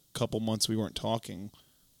within the couple months we weren't talking,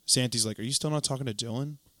 Santi's like, are you still not talking to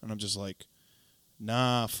Dylan? And I'm just like,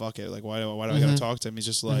 nah, fuck it. Like, why do I gotta talk to him? He's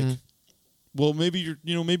just like, well, maybe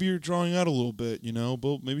you're drawing out a little bit,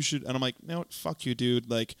 but maybe you should. And I'm like, no, fuck you, dude.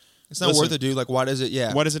 Like, It's not worth it, dude. Like, why does it?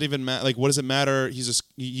 Yeah. Why does it even matter? Like, what does it matter?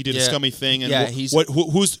 He did a scummy thing, and who's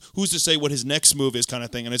to say what his next move is, kind of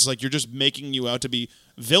thing. And it's like you're just making you out to be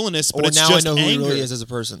villainous, but it's now just I know who anger. he really is as a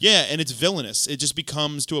person. Yeah, and it's villainous. It just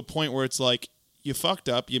becomes to a point where it's like you fucked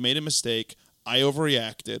up, you made a mistake, I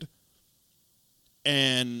overreacted,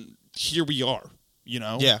 and here we are. You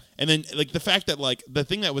know? Yeah. And then like the fact that like the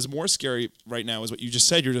thing that was more scary right now is what you just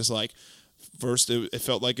said. You're just like. First, it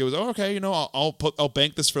felt like it was okay. You know, I'll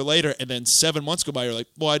bank this for later, and then 7 months go by. You're like,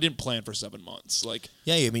 well, I didn't plan for 7 months. Like,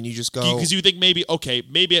 yeah, I mean, you just go because you think maybe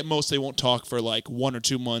at most they won't talk for like 1 or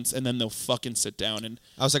 2 months, and then they'll fucking sit down. And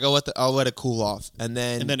I was like, I'll let it cool off, and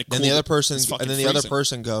then the other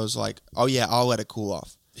person goes like, oh yeah, I'll let it cool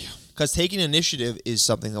off. Yeah, because taking initiative is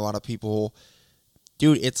something a lot of people,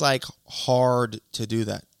 dude. It's like hard to do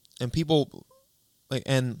that, and people like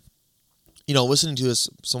and. You know, listening to this,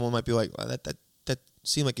 someone might be like, well, that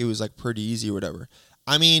seemed like it was like pretty easy or whatever.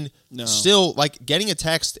 I mean, still like getting a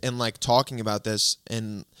text and like talking about this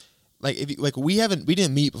and like we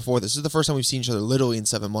didn't meet before this. This is the first time we've seen each other literally in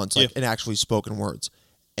 7 months, like in actually spoken words.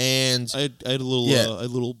 And I had a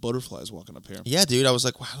little butterflies walking up here. Yeah, dude. I was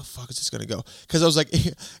like, wow, how the fuck is this gonna go? Because I was like,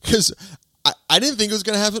 because I didn't think it was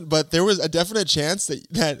gonna happen, but there was a definite chance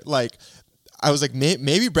that like. I was like,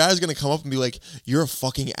 maybe Brad is going to come up and be like, you're a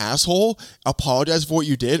fucking asshole. Apologize for what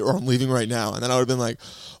you did or I'm leaving right now. And then I would have been like,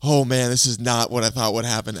 oh, man, this is not what I thought would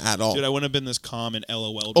happen at all. Dude, I wouldn't have been this calm and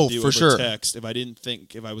LOL to do over text if I didn't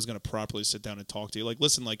think if I was going to properly sit down and talk to you. Like,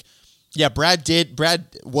 listen, like. Yeah, Brad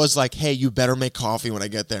was like, hey, you better make coffee when I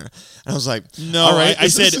get there. And I was like, no, all right. I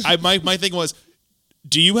said, my thing was,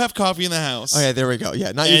 do you have coffee in the house? Oh, yeah, there we go.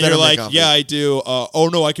 Yeah, not and you better you're like, make coffee. Yeah, I do. Oh,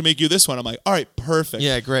 no, I can make you this one. I'm like, all right, perfect.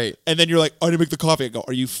 Yeah, great. And then you're like, I didn't make the coffee. I go,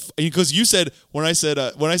 are you? Because you said, when I said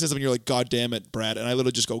something, you're like, God damn it, Brad. And I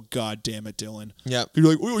literally just go, God damn it, Dylan. Yeah.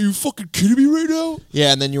 You're like, are you fucking kidding me right now?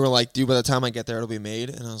 Yeah, and then you were like, dude, by the time I get there, it'll be made.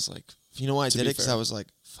 And I was like, you know why I did it? Because I was like,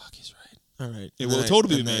 fuck, he's right. All right. It will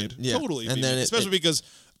totally be made. Yeah. Totally and be then made. Especially because...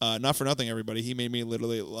 not for nothing, everybody. He made me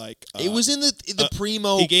literally like. It was in the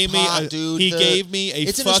primo. He gave pot, me, dude. He gave me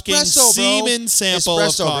a fucking semen sample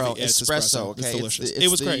espresso, of coffee. Bro. Yeah, it's espresso. Okay? It's delicious. It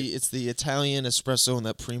was great. It's the Italian espresso and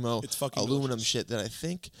that primo aluminum delicious. shit that I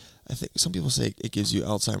think some people say it gives you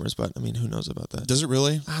Alzheimer's, but I mean, who knows about that? Does it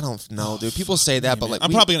really? I don't know, dude. People say that, but like I'm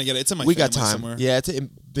probably gonna get it. It's in my family got time somewhere.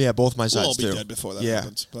 Yeah, both my sides We'll all too. be dead before that yeah.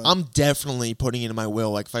 happens. But. I'm definitely putting it in my will.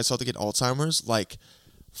 Like if I start to get Alzheimer's, like.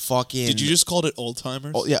 Fucking. Did you just call it old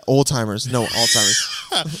timers? Oh, yeah, old timers. No,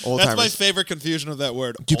 Alzheimer's. Old That's my favorite confusion of that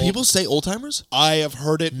word. Do people say old timers? I have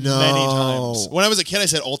heard it many times. When I was a kid, I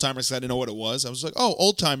said old timers because I didn't know what it was. I was like, oh,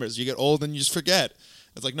 old timers. You get old and you just forget.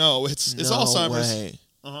 It's like, no, it's Alzheimer's. Way.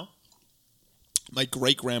 My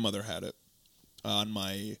great grandmother had it on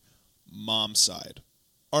my mom's side.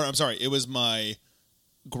 Or I'm sorry, it was my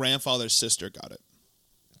grandfather's sister got it.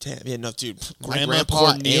 Damn, yeah, no, dude. Grandma my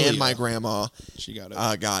grandpa Cornelia. and my grandma, she got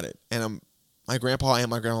it. Got it, and my grandpa and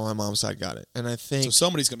my grandma on my mom's side got it, and I think so.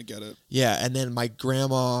 Somebody's gonna get it. Yeah, and then my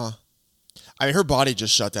grandma, I mean, her body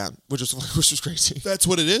just shut down, which was crazy. That's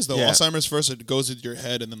what it is, though. Yeah. Alzheimer's first, it goes into your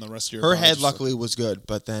head, and then the rest of your. Her head, luckily, was good,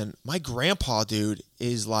 but then my grandpa, dude,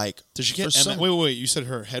 is like. Did she get? Wait. You said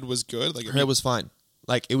her head was good. Like her head was fine.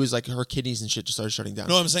 Like it was like her kidneys and shit just started shutting down.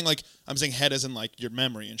 No, I'm saying head as in like your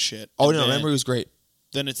memory and shit. Oh no, memory was great.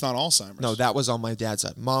 Then it's not Alzheimer's. No, that was on my dad's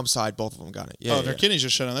side. Mom's side, both of them got it. Yeah. If their kidneys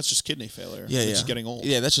just shut down, that's just kidney failure. Yeah, It's just getting old.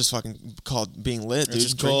 Yeah, that's just fucking called being lit, dude. It's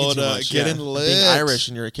just called getting lit. Being Irish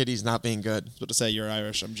and your kidneys not being good. I was about to say you're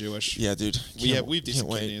Irish. I'm Jewish. Yeah, dude. We have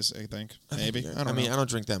decent kidneys. I think maybe. I don't know. I don't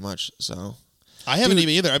drink that much, so. I haven't even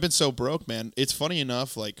either. I've been so broke, man. It's funny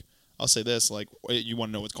enough. Like I'll say this. Like you want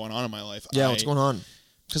to know what's going on in my life? Yeah, what's going on?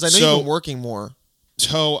 Because I know you've been working more.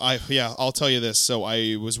 So I'll tell you this. So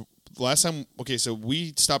I was. Last time, okay, so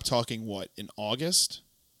we stopped talking, in August?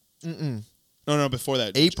 No, before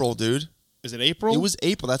that. April, dude. Is it April? It was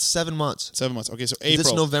April. That's 7 months. 7 months. Okay, so April.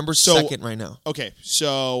 It's November 2nd right now. Okay,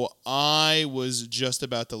 so I was just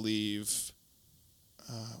about to leave.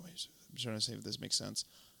 Wait, I'm trying to see if this makes sense.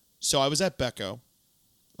 So I was at Becco.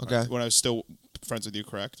 Okay. When I was still friends with you,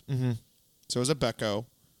 correct? Mm-hmm. So I was at Becco.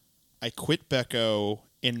 I quit Becco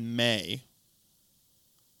in May.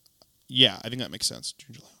 Yeah, I think that makes sense.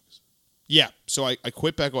 June, July, August. Yeah, so I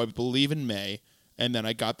quit Becco, I believe, in May, and then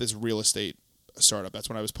I got this real estate startup. That's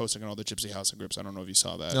when I was posting on all the Gypsy Housing groups. I don't know if you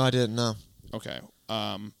saw that. No, I didn't, no. Okay.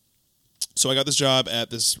 So I got this job at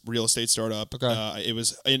this real estate startup. Okay. It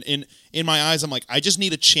was, in my eyes, I'm like, I just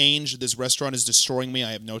need a change. This restaurant is destroying me.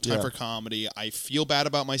 I have no time for comedy. I feel bad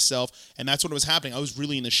about myself, and that's what was happening. I was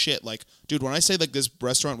really in the shit. Like, dude, when I say like this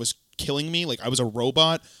restaurant was killing me, like I was a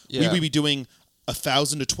robot, we would be doing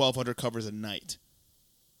 1,000 to 1,200 covers a night.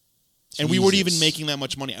 And we weren't even making that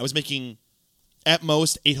much money. I was making, at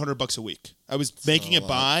most, $800 a week. I was making it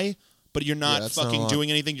by, but you're not fucking doing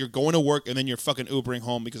anything. You're going to work, and then you're fucking Ubering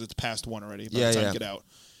home because it's past 1 already by the time you get out.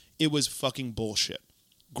 It was fucking bullshit.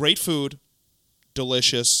 Great food,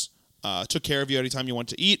 delicious. Took care of you every time you went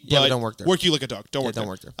to eat. Yeah, but don't work there. Work you like a dog. Don't work there. Don't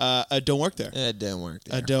work there. Don't work there. Don't work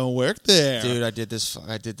there. Don't work there. Dude, I did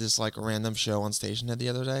this like random show on Stationhead the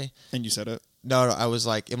other day. And you said it? No, I was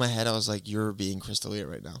like, in my head, I was like, you're being Chris D'Elia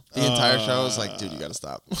right now. The entire show, I was like, dude, you gotta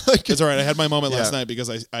stop. It's all right. I had my moment last night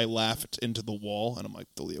because I laughed into the wall, and I'm like,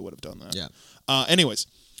 D'Elia would have done that. Yeah. Anyways,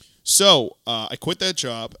 so I quit that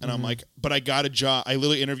job, and I'm like, but I got a job. I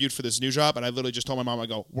literally interviewed for this new job, and I literally just told my mom, I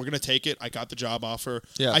go, we're going to take it. I got the job offer.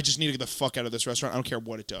 Yeah. I just need to get the fuck out of this restaurant. I don't care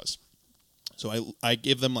what it does. So I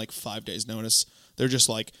give them like 5 days notice. They're just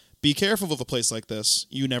like, be careful with a place like this.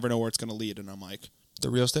 You never know where it's going to lead. And I'm like,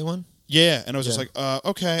 the real estate one? yeah. And I was just like,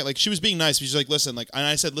 okay. Like, she was being nice. She's like, listen, like, and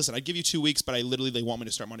I said, listen, I'd give you 2 weeks, but they want me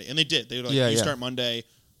to start Monday. And they did. They were like, you start Monday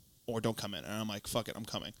or don't come in. And I'm like, fuck it, I'm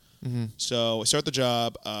coming. Mm-hmm. So I start the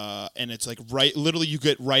job, and it's like literally you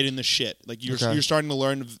get right in the shit. Like you're starting to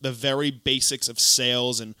learn the very basics of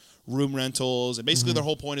sales and room rentals, and basically their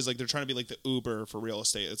whole point is like they're trying to be like the Uber for real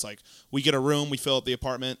estate. It's like we get a room, we fill out the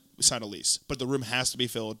apartment, we sign a lease, but the room has to be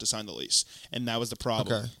filled to sign the lease, and that was the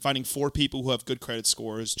problem. Finding 4 people who have good credit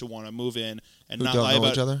scores to want to move in and who not don't lie know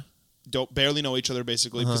about each other. Don't barely know each other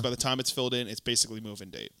basically because by the time it's filled in, it's basically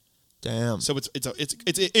move-in date. Damn. So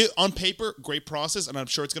it's on paper, great process, and I'm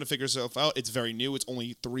sure it's going to figure itself out. It's very new. It's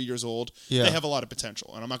only 3 years old. Yeah. They have a lot of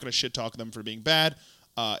potential, and I'm not going to shit talk them for being bad.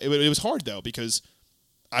 It was hard though because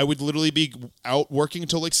I would literally be out working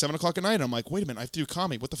until like 7 o'clock at night. And I'm like, wait a minute, I have to do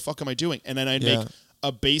comedy. What the fuck am I doing? And then I'd make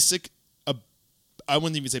a basic. I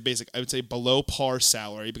wouldn't even say basic. I would say below par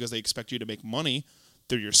salary because they expect you to make money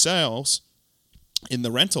through your sales in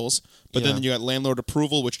the rentals, but then you got landlord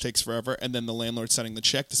approval, which takes forever, and then the landlord sending the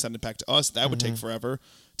check to send it back to us, that would take forever.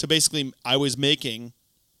 To basically, I was making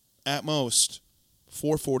at most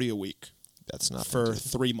 $440 a week. That's not for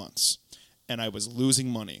 3 months, and I was losing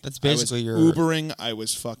money. That's basically I was Ubering. I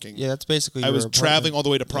was fucking that's basically. I was traveling all the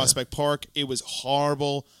way to Prospect Park. It was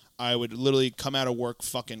horrible. I would literally come out of work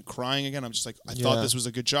fucking crying again. I'm just like, I thought this was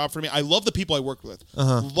a good job for me. I love the people I worked with.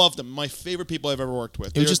 Loved them. My favorite people I've ever worked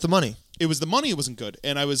with. It was just the money. It was the money. It wasn't good,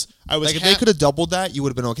 and I was like if they could have doubled that, you would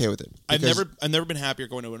have been okay with it. I've never been happier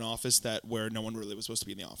going to an office where no one really was supposed to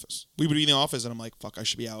be in the office. We would be in the office, and I'm like, fuck, I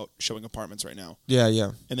should be out showing apartments right now. Yeah,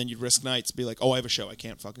 yeah. And then you'd risk nights, be like, oh, I have a show, I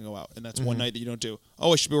can't fucking go out, and that's one night that you don't do.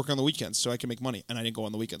 Oh, I should be working on the weekends so I can make money, and I didn't go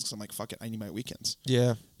on the weekends because I'm like, fuck it, I need my weekends.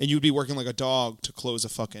 Yeah. And you'd be working like a dog to close a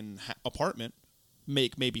fucking apartment,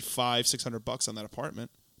 make maybe $500-$600 on that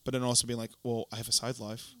apartment, but then also be like, well, I have a side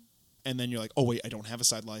life, and then you're like, oh wait, I don't have a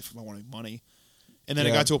side life if I want to make money. And then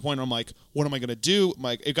it got to a point where I'm like, what am I going to do?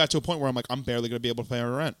 Like, it got to a point where I'm like, I'm barely going to be able to pay our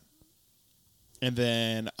rent. And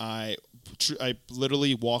then I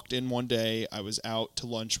literally walked in one day. I was out to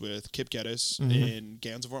lunch with Kip Geddes in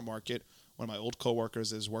Gansevoort Market. One of my old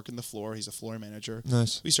coworkers is working the floor. He's a floor manager.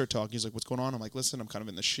 Nice. We start talking. He's like, what's going on? I'm like, listen, I'm kind of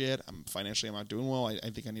in the shit. I'm not doing well. I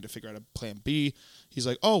think I need to figure out a plan B. He's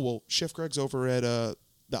like, oh, well, Chef Greg's over at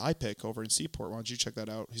the iPick over in Seaport. Why don't you check that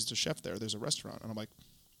out? He's the chef there. There's a restaurant. And I'm like,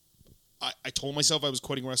 I told myself I was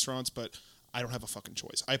quitting restaurants, but I don't have a fucking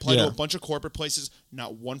choice. I applied to a bunch of corporate places.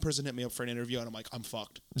 Not one person hit me up for an interview, and I'm like, I'm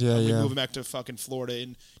fucked. I'm moving back to fucking Florida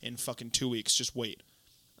in fucking 2 weeks. Just wait.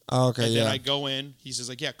 Oh, okay, and then I go in. He says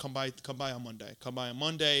like, yeah, come by on Monday. Come by on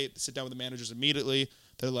Monday. Sit down with the managers immediately.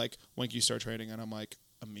 They're like, when can you start training? And I'm like,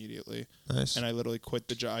 immediately. Nice. And I literally quit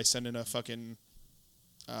the job. I sent in a fucking.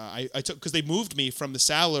 I took because they moved me from the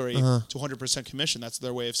salary to 100% commission. That's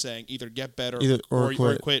their way of saying either get better or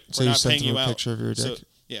quit. So we're you not sent paying them you a out. picture of your dick. So,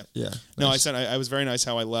 yeah. Yeah. No, Nice. I was very nice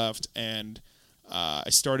how I left, and I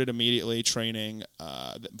started immediately training.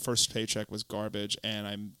 The first paycheck was garbage, and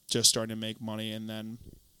I'm just starting to make money. And then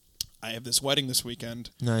I have this wedding this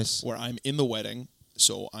weekend. Nice. Where I'm in the wedding,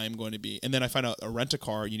 so I'm going to be. And then I find out rent a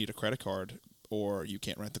car, you need a credit card, or you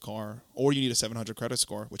can't rent the car, or you need a 700 credit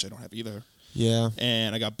score, which I don't have either. Yeah.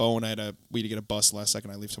 And I got boned. We had to get a bus last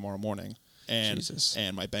second. I leave tomorrow morning. And Jesus.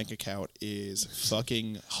 And my bank account is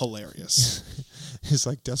fucking hilarious. It's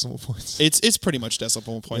like decimal points. It's pretty much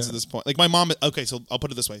decimal points at this point. Like my mom. Okay, so I'll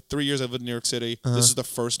put it this way: 3 years I've lived in New York City. This is the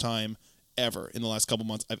first time ever in the last couple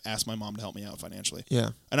months I've asked my mom to help me out financially.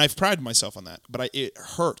 Yeah. And I've prided myself on that, but it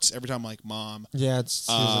hurts every time I'm like, Mom. Yeah, it's.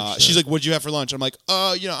 She's like, "What'd you have for lunch?" I'm like,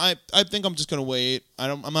 I think I'm just gonna wait.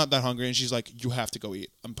 I'm not that hungry." And she's like, "You have to go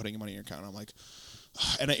eat. I'm putting money in your account." And I'm like.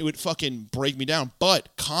 And it would fucking break me down.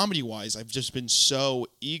 But comedy-wise, I've just been so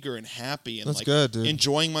eager and happy and That's good, dude.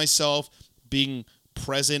 enjoying myself, being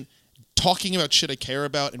present, talking about shit I care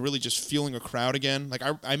about and really just feeling a crowd again. Like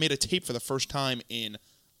I made a tape for the first time in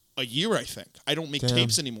a year, I think. I don't make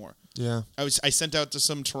tapes anymore. Yeah. I sent out to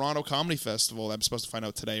some Toronto Comedy Festival that I'm supposed to find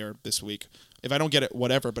out today or this week. If I don't get it,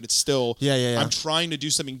 whatever, but it's still I'm trying to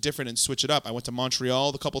do something different and switch it up. I went to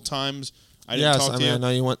Montreal a couple times. I didn't talk to you.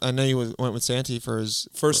 I know you went with Santi for his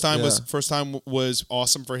first time was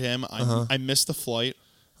awesome for him. I missed the flight.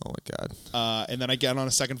 Oh my god! And then I get on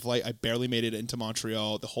a second flight. I barely made it into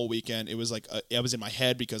Montreal the whole weekend. It was like I was in my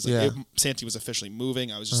head because Santi was officially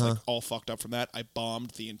moving. I was just like all fucked up from that. I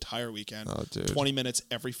bombed the entire weekend. Oh, dude. 20 minutes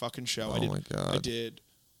every fucking show. Oh my god! I did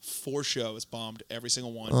 4 shows, bombed every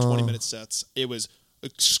single one. 20-minute sets. It was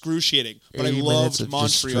excruciating, but I loved Montreal.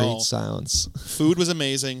 Just straight silence. Food was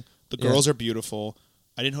amazing. The girls are beautiful.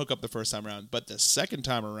 I didn't hook up the first time around, but the second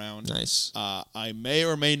time around, nice. I may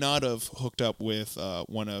or may not have hooked up with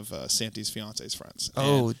one of Santi's fiance's friends.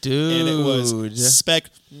 Dude. And it was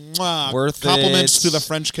worth compliments it. to the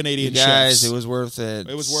French-Canadian guys, chefs. it was worth it.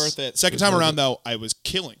 It was worth it. Second time around, though, I was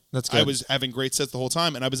killing. That's good. I was having great sets the whole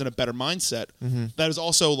time, and I was in a better mindset. Mm-hmm. That was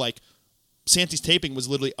also, like, Santi's taping was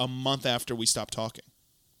literally a month after we stopped talking.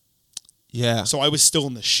 Yeah. So I was still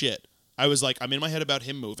in the shit. I was like, I'm in my head about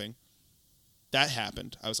him moving. That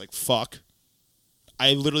happened. I was like, fuck.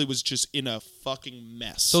 I literally was just in a fucking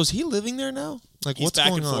mess. So is he living there now? Like, He's what's back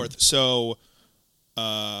going and on? forth. So,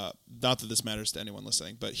 not that this matters to anyone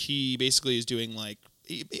listening, but he basically is doing like,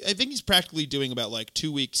 I think he's practically doing about like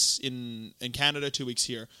 2 weeks in Canada, 2 weeks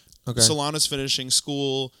here. Okay. Solana's finishing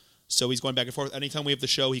school, so he's going back and forth. Anytime we have the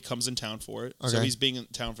show, he comes in town for it. Okay. So he's being in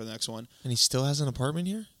town for the next one. And he still has an apartment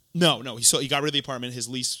here? No. He got rid of the apartment. His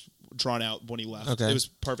lease drawn out when he left. Okay. It was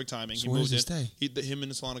perfect timing. So he where moved does he in. stay? Him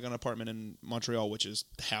and Solana got an apartment in Montreal, which is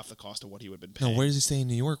half the cost of what he would have been paying. No, where does he stay in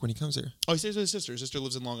New York when he comes here? Oh, he stays with his sister. His sister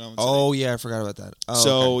lives in Long Island City. Oh, yeah, I forgot about that. Oh,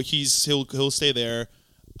 so okay. he'll stay there,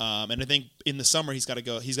 and I think in the summer he's got to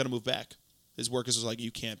go. He's got to move back. His work is just like,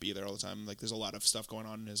 you can't be there all the time. Like, there's a lot of stuff going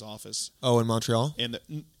on in his office. Oh, in Montreal? And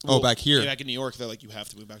back here. Back in New York, they're like, you have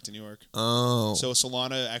to move back to New York. Oh. So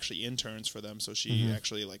Solana actually interns for them, so she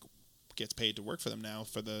actually like gets paid to work for them now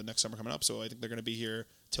for the next summer coming up. So I think they're going to be here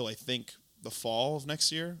till I think the fall of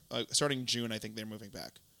next year. Starting June, I think they're moving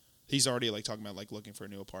back. He's already like talking about like looking for a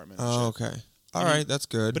new apartment. Oh, okay. All right, that's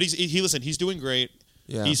good. But he's doing great.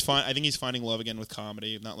 Yeah. He's fine. I think he's finding love again with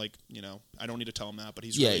comedy. Not like, I don't need to tell him that, but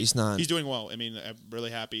he's he's not. He's doing well. I mean, I'm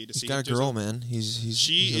really happy to see him. He's got a girl, man.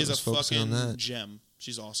 She is a fucking gem.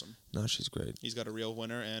 She's awesome. No, she's great. He's got a real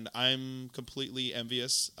winner, and I'm completely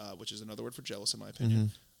envious, which is another word for jealous in my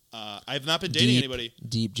opinion. I've not been dating anybody.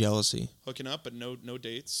 Deep jealousy. Hooking up, but no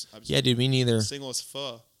dates. Yeah, dude, me neither. Single as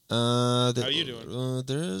fuck. How are you doing?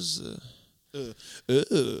 There's...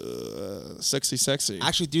 sexy.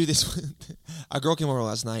 Actually, dude, a girl came over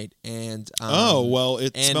last night, and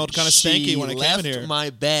it smelled kind of stanky when I came in here. Left my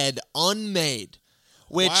bed unmade.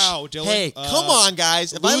 Which, wow, Dylan, hey, come on,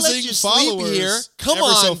 guys! If I let you sleep here, come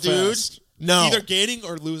on, dude. No, either gaining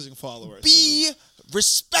or losing followers. Be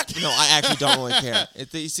respectful. No, I actually don't really care.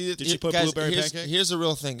 Did she put blueberry pancake? Here's the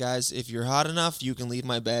real thing, guys. If you're hot enough, you can leave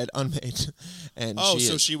my bed unmade. And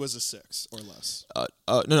she was a 6 or less.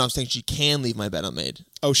 No, I'm saying she can leave my bed unmade.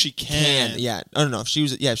 Oh, she can. Yeah. I don't know. She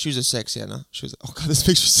was a 6. Yeah, no. She was. Oh God, this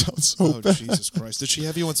makes her sound so bad. Jesus Christ! Did she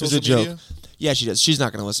have you on social media? Joke. Yeah, she does. She's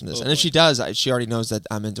not going to listen to this, and if she does, she already knows that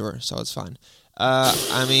I'm into her, so it's fine.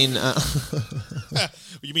 I mean,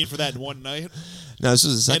 you mean for that one night? No, this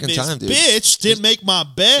was the second time, dude. Bitch didn't make my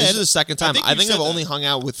bed. This is the second time. I think I've only hung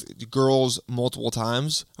out with girls multiple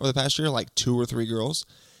times over the past year, like 2 or 3 girls,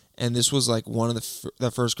 and this was like one of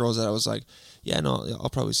the first girls that I was like, yeah, no,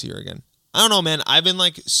 I'll probably see her again. I don't know, man. I've been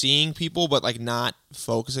like seeing people, but like not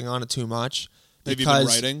focusing on it too much. Have you been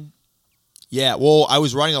writing? Yeah, well, I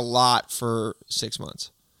was writing a lot for 6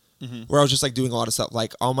 months, where I was just like doing a lot of stuff.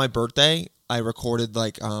 Like on my birthday, I recorded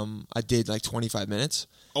like I did like 25 minutes.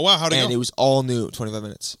 Oh wow, how'd it go? And it was all new, 25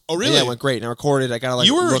 minutes. Oh really? Yeah, it went great. And I recorded. I got to like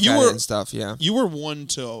look at it and stuff. Yeah. You were one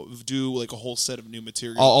to do like a whole set of new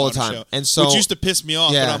material all the time, and so which used to piss me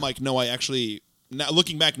off. But I'm like, no, I actually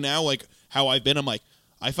looking back now, like how I've been, I'm like,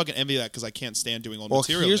 I fucking envy that because I can't stand doing old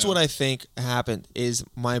material. Here's now. what I think happened is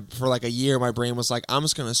for like a year, my brain was like, I'm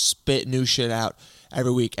just gonna spit new shit out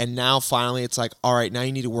every week, and now finally it's like, all right, now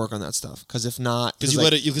you need to work on that stuff because if not, because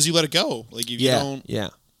you let it go, like you don't.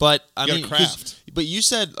 Yeah. But I mean, craft. But you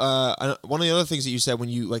said one of the other things that you said when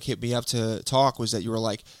you like hit me up to talk was that you were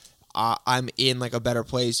like, I'm in like a better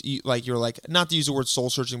place. You were like, not to use the word soul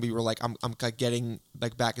searching, but you were like, I'm like getting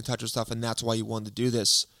like back in touch with stuff, and that's why you wanted to do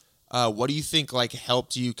this. What do you think like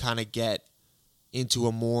helped you kind of get into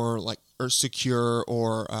a more like or secure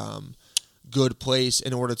or good place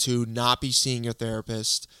in order to not be seeing your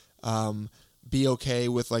therapist, Be okay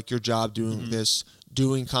with like your job doing this,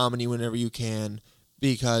 doing comedy whenever you can.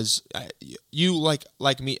 Because you like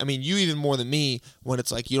me, I mean, you even more than me, when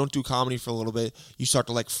it's like you don't do comedy for a little bit, you start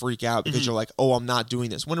to like freak out because you're like, oh, I'm not doing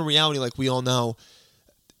this. When in reality, like we all know,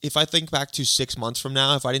 if I think back to 6 months from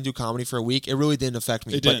now, if I didn't do comedy for a week, it really didn't affect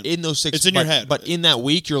me. It didn't. But in those It's in your head. But in that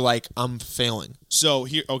week, you're like, I'm failing. So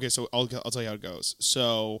so I'll tell you how it goes.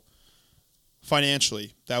 So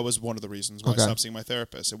financially, that was one of the reasons why I stopped seeing my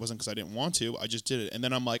therapist. It wasn't because I didn't want to. I just did it. And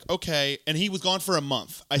then I'm like, okay. And he was gone for a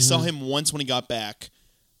month. I saw him once when he got back,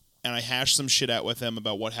 and I hashed some shit out with him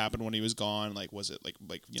about what happened when he was gone. Like, was it like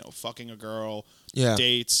fucking a girl,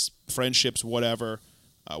 dates, friendships, whatever,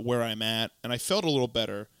 where I'm at. And I felt a little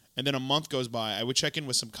better. And then a month goes by. I would check in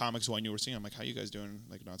with some comics who I knew were seeing. I'm like, how you guys doing?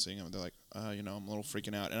 Like, not seeing them. And they're like, I'm a little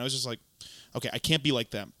freaking out. And I was just like, okay, I can't be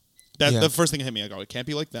like them. The first thing that hit me, I go, I can't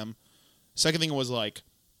be like them. Second thing was like,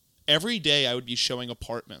 every day I would be showing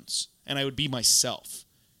apartments, and I would be myself,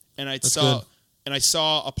 and I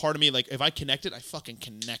saw a part of me, like if I connected, I fucking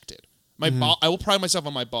connected. I will pride myself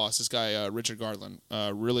on my boss, this guy Richard Garland,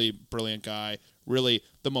 really brilliant guy, really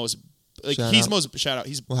the most. Like shout out.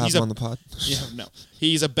 We'll have him on the pod. Yeah, no,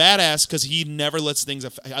 he's a badass because he never lets things.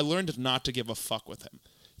 I learned not to give a fuck with him.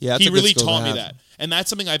 Yeah, he really taught me that, and that's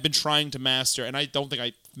something I've been trying to master, and I don't think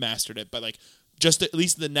I mastered it, but like. Just at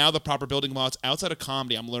least the proper building blocks outside of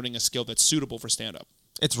comedy, I'm learning a skill that's suitable for stand-up.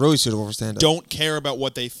 It's really suitable for stand-up. Don't care about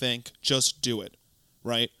what they think. Just do it,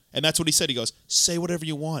 right? And that's what he said. He goes, say whatever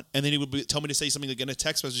you want. And then he would tell me to say something like in a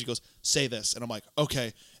text message. He goes, say this. And I'm like,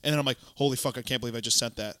 okay. And then I'm like, holy fuck, I can't believe I just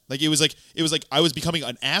sent that. Like it was like I was becoming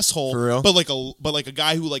an asshole. For real? But like a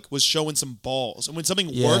guy who like was showing some balls. And when something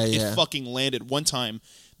worked, it fucking landed. One time,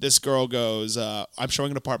 this girl goes, I'm showing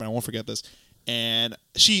an apartment. I won't forget this. And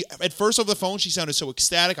she, at first over the phone, she sounded so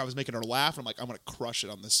ecstatic. I was making her laugh. And I'm like, I'm going to crush it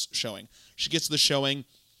on this showing. She gets to the showing,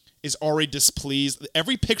 is already displeased.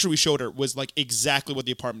 Every picture we showed her was like exactly what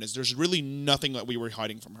the apartment is. There's really nothing that we were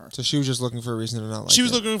hiding from her. So she was just looking for a reason to not like it. She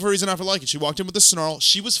was looking for a reason not to like it. She walked in with a snarl.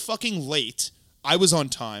 She was fucking late. I was on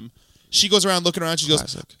time. She goes around looking around. She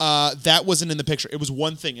Classic. goes, that wasn't in the picture. It was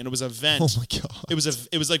one thing, and it was a vent. Oh my god! It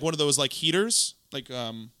was like one of those like heaters. Like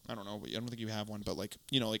I don't know. I don't think you have one, but like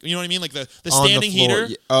you know what I mean. Like the standing heater.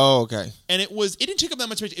 Oh, okay. And it didn't take up that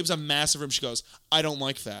much space. It was a massive room. She goes, I don't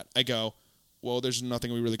like that. I go, well, there's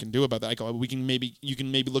nothing we really can do about that. I go, you can maybe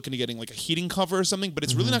look into getting like a heating cover or something, but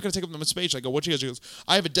it's really not going to take up that much space. I go, what you guys? She goes,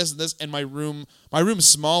 I have a desk and this, and my room is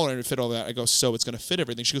smaller and it fit all that. I go, so it's going to fit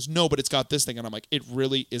everything. She goes, no, but it's got this thing, and I'm like, it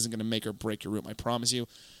really isn't going to make or break your room. I promise you.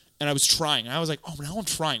 And I was trying. I was like, oh, now I'm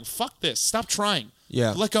trying. Fuck this. Stop trying.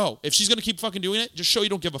 Yeah. Let go. If she's going to keep fucking doing it, just show you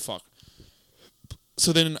don't give a fuck.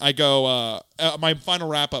 So then I go, my final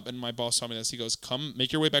wrap up, and my boss told me this. He goes, come,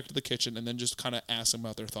 make your way back to the kitchen, and then just kind of ask them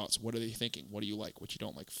about their thoughts. What are they thinking? What do you like? What you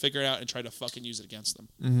don't like? Figure it out and try to fucking use it against them.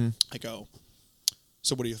 Mm-hmm. I go,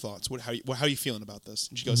 so what are your thoughts? How are you feeling about this?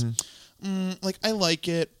 And she goes, like, I like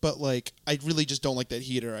it, but like, I really just don't like that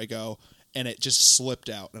heater. I go, and it just slipped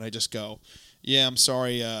out, and I just go, yeah, I'm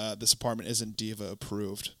sorry, this apartment isn't Diva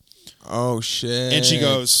approved. Oh shit! And she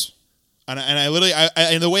goes, and I literally,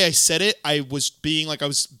 and the way I said it, I was being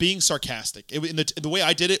sarcastic. The way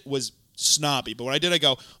I did it was snobby, but when I did, I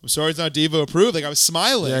go, I'm sorry, it's not Diva approved. Like I was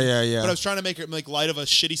smiling, yeah. But I was trying to make her make light of a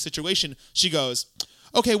shitty situation. She goes,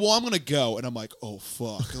 okay, well, I'm gonna go, and I'm like, oh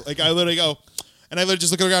fuck. Like I literally go, and I literally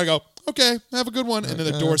just look at the guy and go, okay, have a good one. And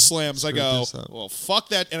then the door slams. I go, well, fuck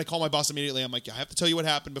that. And I call my boss immediately. I'm like, I have to tell you what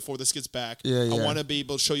happened before this gets back. I want to be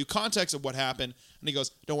able to show you context of what happened. And he goes,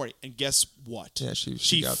 don't worry. And guess what? Yeah,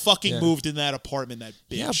 she fucking moved in that apartment, that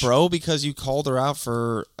bitch. Yeah, bro, because you called her out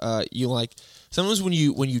for, you like, sometimes when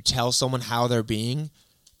you tell someone how they're being.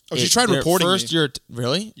 Oh, she tried reporting first, me.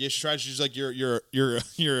 Really? Yeah, she tried. She's like, your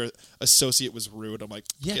associate was rude. I'm like,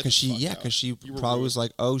 yeah, because she probably was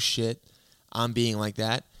like, oh shit, I'm being like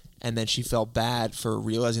that. And then she felt bad for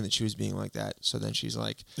realizing that she was being like that. So then she's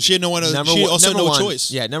like... She had no one... She also had no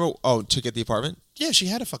choice. Yeah, to get the apartment? Yeah, she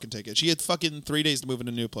had to fucking take it. She had fucking 3 days to move in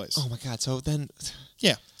a new place. Oh my god, so then...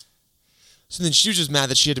 Yeah. So then she was just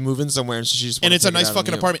mad that she had to move in somewhere, and so she just... And it's a nice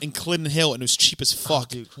fucking apartment in Clinton Hill, and it was cheap as fuck.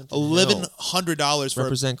 Oh, dude, $1,100 for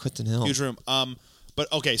Represent Clinton Hill. Huge room.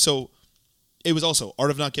 But okay, so it was also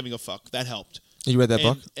Art of Not Giving a Fuck. That helped. You read that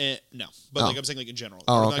book? No, but like I'm saying, like in general,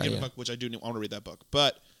 Art of Not Giving a Fuck, which I want to read that book,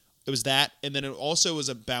 but. It was that, and then it also was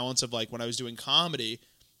a balance of like when I was doing comedy,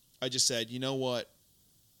 I just said, you know what?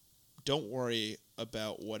 Don't worry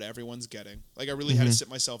about what everyone's getting. Like I really had to sit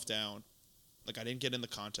myself down. Like I didn't get in the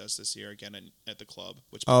contest this year again at the club,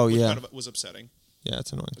 which kind of was upsetting. Yeah,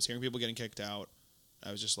 it's annoying. I was hearing people getting kicked out.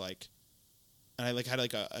 I was just like, and I like had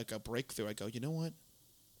like a breakthrough. I go, you know what?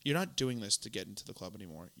 you're not doing this to get into the club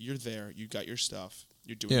anymore. You're there. You got your stuff.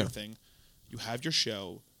 You're doing your thing. You have your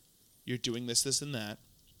show. You're doing this, and that.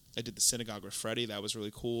 I did the synagogue with Freddie. That was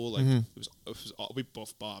really cool. Like it was we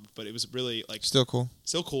both bombed, but it was really like still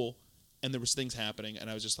cool. And there was things happening, and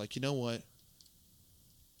I was just like, you know what?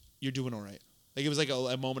 You're doing all right. Like it was like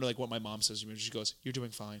a moment of like what my mom says to me. She goes, "You're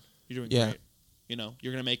doing fine. You're doing great. You know,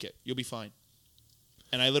 you're gonna make it. You'll be fine."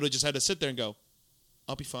 And I literally just had to sit there and go,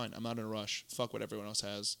 "I'll be fine. I'm not in a rush. Fuck what everyone else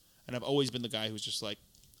has." And I've always been the guy who's just like,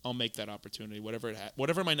 "I'll make that opportunity.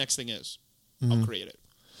 Whatever my next thing is, I'll create it."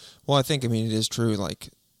 Well, I mean, it is true. Like,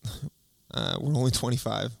 we're only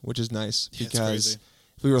 25, which is nice because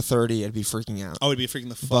if we were 30, I'd be freaking out. I would be freaking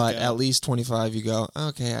the fuck but out. At least 25, you go,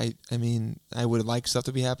 okay. I mean, I would like stuff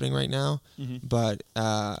to be happening right now, but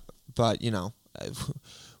you know,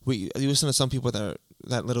 you listen to some people that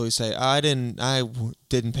literally say, I didn't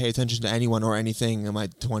pay attention to anyone or anything in my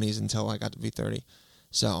 20s until I got to be 30.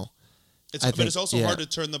 So. But it's also hard to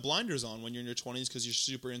turn the blinders on when you're in your 20s because you're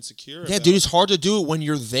super insecure. Yeah, dude, it's hard to do it when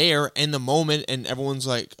you're there in the moment and everyone's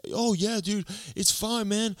like, oh, yeah, dude, it's fine,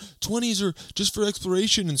 man. 20s are just for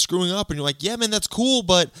exploration and screwing up. And you're like, yeah, man, that's cool,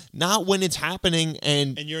 but not when it's happening.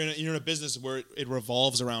 And you're in a business where it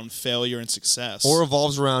revolves around failure and success. Or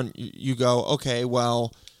revolves around, you go, okay,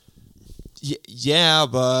 well, yeah,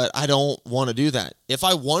 but I don't want to do that. If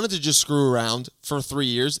I wanted to just screw around for 3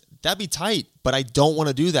 years, that'd be tight, but I don't want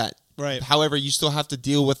to do that. Right. However, you still have to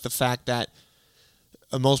deal with the fact that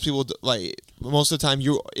most people, like, most of the time,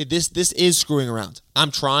 this is screwing around. I'm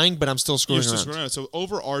trying, but I'm still screwing around. So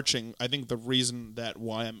overarching, I think the reason that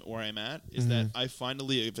why I'm where I'm at is that I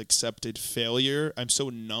finally have accepted failure. I'm so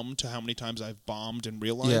numb to how many times I've bombed in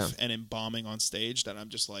real life and in bombing on stage that I'm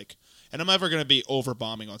just like, and I'm never going to be over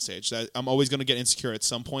bombing on stage. I'm always going to get insecure at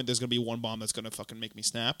some point. There's going to be one bomb that's going to fucking make me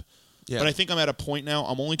snap. Yeah. But I think I'm at a point now.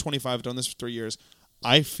 I'm only 25. I've done this for 3 years.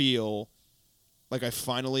 I feel like I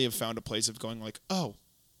finally have found a place of going like, oh,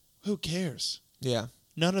 who cares? Yeah.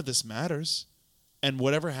 None of this matters. And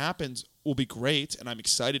whatever happens will be great. And I'm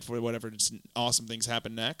excited for whatever awesome things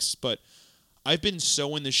happen next. But I've been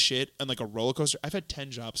so in the shit and like a roller coaster. I've had 10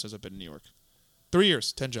 jobs since I've been in New York. 3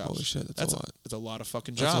 years, 10 jobs. Holy shit, that's a lot. That's a lot of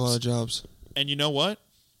fucking jobs. That's a lot of jobs. And you know what?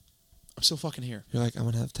 I'm still fucking here. You're like, I'm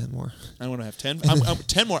going to have 10 more. I want to have 10.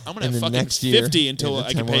 10 more. I'm going to have fucking 50 until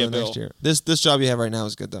I can pay a bill. This job you have right now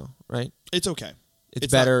is good, though, right? It's okay. It's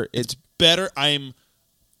better. It's better.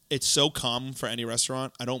 It's so common for any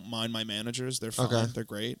restaurant. I don't mind my managers. They're fine. Okay. They're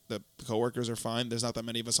great. The coworkers are fine. There's not that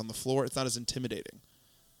many of us on the floor. It's not as intimidating.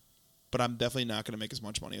 But I'm definitely not going to make as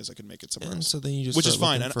much money as I could make it somewhere else. So then you just which is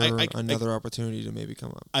fine. For another opportunity to maybe come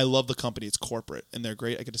up. I love the company. It's corporate, and they're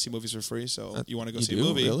great. I get to see movies for free. So you want to go see a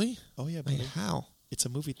movie? Really? Oh yeah. Buddy. Like how? It's a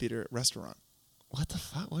movie theater restaurant. What the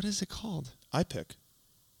fuck? What is it called? iPick.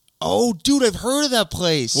 Oh, dude, I've heard of that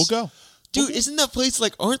place. We'll go. Dude, isn't that place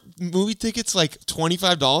like, aren't movie tickets like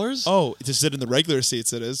 $25? Oh, to sit in the regular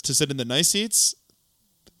seats it is. To sit in the nice seats,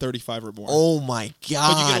 $35 or more. Oh my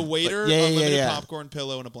god! But you get a waiter, unlimited popcorn,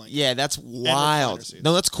 pillow, and a blanket. Yeah, that's wild.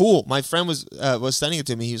 No, that's cool. My friend was sending it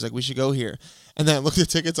to me. He was like, "We should go here." And then I looked at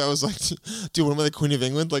the tickets. I was like, "Dude, what am I, the Queen of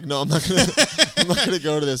England?" Like, no, I'm not gonna. I'm not gonna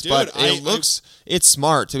go to this. Dude, but it's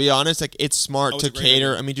smart. To be honest, like it's smart to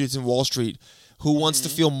cater. I mean, dude, it's in Wall Street. Who wants to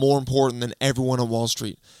feel more important than everyone on Wall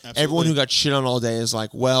Street? Absolutely. Everyone who got shit on all day is like,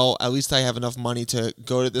 well, at least I have enough money to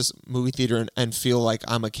go to this movie theater and feel like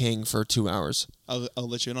I'm a king for 2 hours. I'll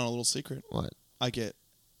let you in on a little secret. What? I get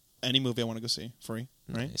any movie I want to go see free,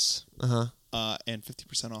 right? Nice. And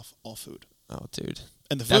 50% off all food. Oh, dude.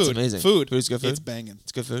 And the food. That's amazing. Food is good food. It's banging.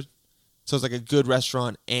 It's good food. So it's like a good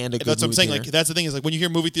restaurant and a good movie That's what I'm saying. theater. Like that's the thing is like when you hear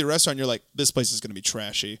movie theater restaurant, you're like, this place is going to be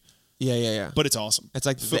trashy. Yeah. But it's awesome. It's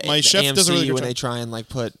like my chef AMC does a really good when job. they try and like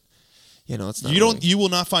put, it's not. You will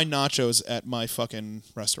not find nachos at my fucking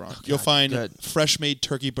restaurant. You'll find fresh made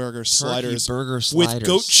turkey burger sliders with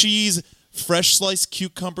goat cheese, fresh sliced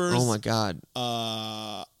cucumbers. Oh my god.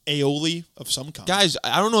 Aioli of some kind. Guys,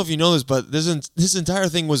 I don't know if you know this, but this entire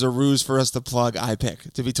thing was a ruse for us to plug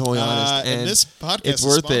iPick, to be totally honest. And this podcast it's is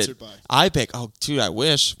worth sponsored it. by iPick. Oh, dude, I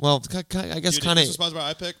wish. Well, I guess kind of. If this was sponsored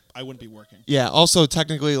by iPick, I wouldn't be working. Yeah. Also,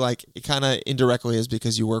 technically, like it kind of indirectly is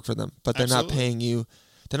because you work for them, but they're not paying you.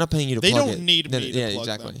 They're not paying you to. They plug don't need me to plug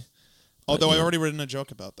exactly. them. Although I've already written a joke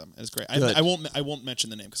about them. It's great. I won't mention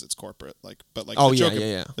the name because it's corporate.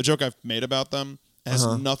 The joke I've made about them has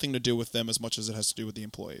nothing to do with them as much as it has to do with the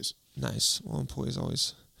employees. Nice. Well, employees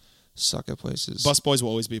always suck at places. Busboys will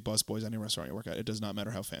always be busboys any restaurant you work at. It does not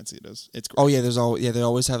matter how fancy it is. It's great. Oh yeah, they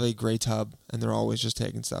always have a gray tub and they're always just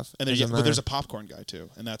taking stuff. And there's a popcorn guy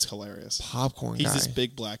too, and that's hilarious. Popcorn guy. He's this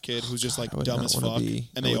big black kid who's just like dumb as fuck,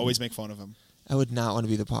 and they always make fun of him. I would not want to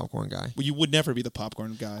be the popcorn guy. Well, you would never be the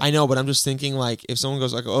popcorn guy. I know, but I'm just thinking, like, if someone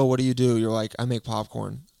goes like, "Oh, what do you do?" You're like, "I make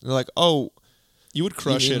popcorn." They're like, "Oh." You would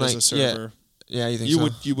crush it as a server. Yeah, you think so?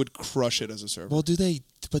 You would crush it as a server. Well, do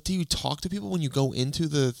you talk to people when you go into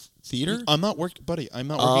the theater? I'm not working, buddy. I'm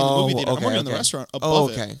not working in the movie theater. I'm working in the restaurant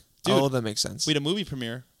above it. Dude, that makes sense. we had a movie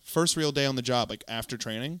premiere, first real day on the job, like after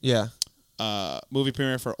training. Yeah. Movie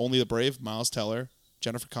premiere for Only the Brave, Miles Teller,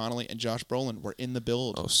 Jennifer Connelly, and Josh Brolin were in the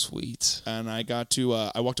build. Oh, sweet. And I got to,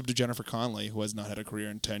 I walked up to Jennifer Connelly, who has not had a career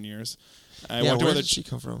in 10 years. Where did she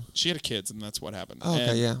come from? She had kids, and that's what happened. Oh, okay,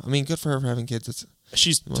 and yeah. I mean, good for her for having kids.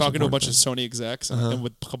 she's talking to a bunch of Sony execs and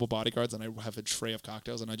with a couple bodyguards, and I have a tray of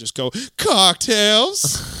cocktails, and I just go,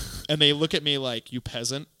 cocktails! And they look at me like, you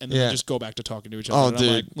peasant, and then they just go back to talking to each other. Oh, and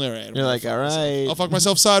dude. I'm like, all right. You're like, all right. I'll fuck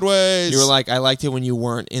myself sideways. You were like, I liked it when you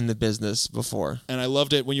weren't in the business before. And I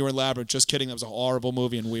loved it when you were in Labyrinth. Just kidding. That was a horrible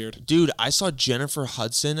movie and weird. Dude, I saw Jennifer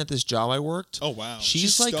Hudson at this job I worked. Oh, wow.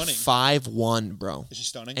 She's like stunning. 5'1", bro. Is she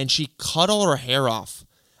stunning? And she cut all her hair off.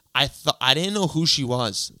 I didn't know who she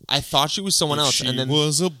was. I thought she was someone else. She and then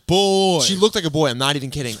was a boy. She looked like a boy. I'm not even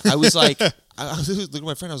kidding. I was like, I was looking at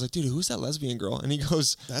my friend. I was like, dude, who's that lesbian girl? And he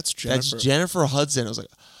goes, That's Jennifer. That's Jennifer Hudson. I was like,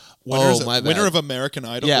 my bad. Winner of American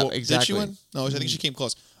Idol. Yeah, well, exactly. Did she win? No, I think she came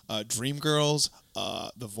close. Dreamgirls,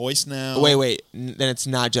 The Voice Now. Wait. Then it's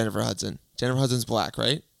not Jennifer Hudson. Jennifer Hudson's black,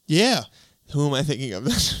 right? Yeah. Who am I thinking of?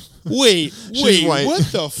 Wait, white. what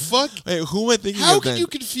the fuck? Wait, who am I thinking How of can then? you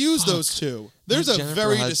confuse those two? There's Not a Jennifer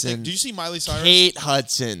very Hudson. distinct. Did you see Miley Cyrus? Kate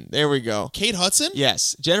Hudson. There we go. Kate Hudson?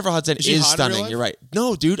 Yes, Jennifer Hudson Is she hot in real stunning. life? You're right.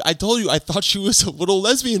 No, dude, I told you I thought she was a little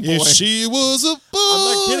lesbian boy. If she was a boy.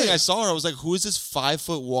 I'm not kidding. I saw her. I was like, who is this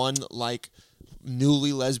 5'1" like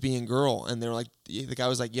newly lesbian girl? And they're like, the guy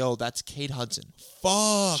was like, yo, that's Kate Hudson.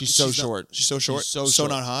 Fuck. She's so short. She's so short. She's so so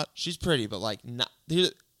short. not hot. She's pretty, but like not.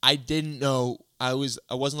 I didn't know. I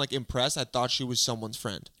wasn't like impressed. I thought she was someone's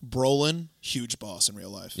friend. Brolin, huge boss in real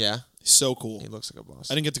life. Yeah, so cool. he looks like a boss.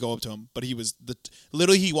 I didn't get to go up to him, but he was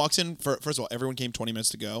literally he walks in. First of all, everyone came 20 minutes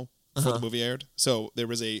to go before the movie aired, so there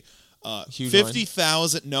was a Huge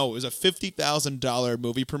 $50,000. No, it was a $50,000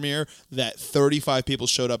 movie premiere that 35 people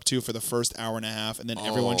showed up to for the first hour and a half, and then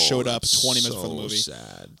everyone showed up 20 minutes for the movie.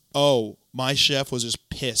 Sad. Oh, my chef was just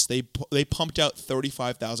pissed. They pumped out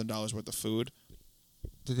 $35,000 worth of food.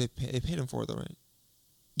 Did they paid him for it though, right?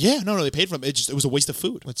 Yeah, no, they paid for them. It was a waste of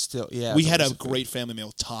food. But still, yeah. We had a great family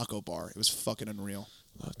meal, taco bar. It was fucking unreal.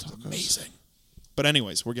 Love tacos. Amazing. But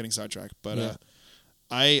anyways, we're getting sidetracked. But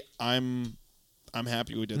Yeah. I'm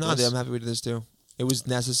happy we did No, this. I'm happy we did this too. It was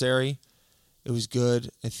necessary. It was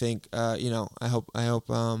good. I think I hope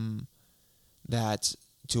that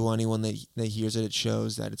to anyone that hears it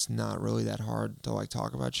shows that it's not really that hard to like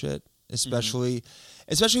talk about shit. Especially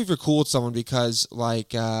if you're cool with someone, because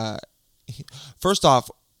like first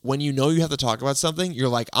off, when you know you have to talk about something, you're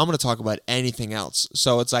like, I'm going to talk about anything else.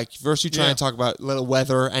 So it's like, first you try and talk about little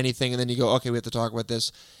weather, anything, and then you go, okay, we have to talk about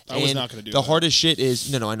this. I was not going to do the that. hardest shit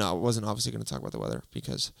is, no, I know. I wasn't obviously going to talk about the weather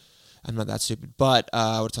because I'm not that stupid. But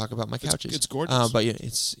I would talk about my couches. It's gorgeous. But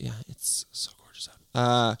it's so gorgeous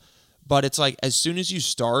out. But it's like, as soon as you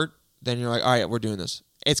start, then you're like, all right, we're doing this.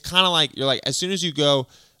 It's kind of like, you're like, as soon as you go,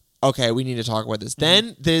 okay, we need to talk about this.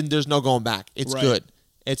 Then there's no going back. It's good.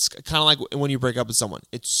 It's kind of like when you break up with someone.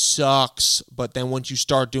 It sucks, but then once you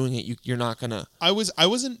start doing it, you're not gonna. I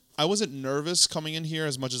wasn't nervous coming in here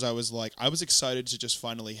as much as I was excited to just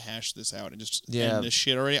finally hash this out and just end this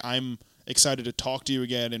shit already. I'm excited to talk to you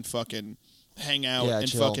again and fucking hang out and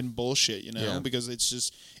chill. fucking bullshit, because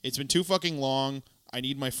it's been too fucking long. I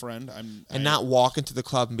need my friend. Not walk into the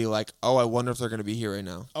club and be like, oh, I wonder if they're going to be here right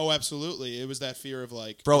now. Oh, absolutely. It was that fear of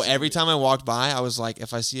like... Bro, every time I walked by, I was like,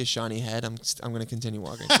 if I see a shiny head, I'm going to continue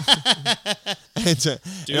walking. Dude,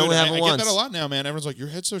 it only happened I once. get that a lot now, man. Everyone's like, your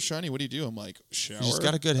head's so shiny. What do you do? I'm like, shower. He's just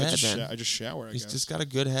got a good head, man. I just shower, I He's guess. just got a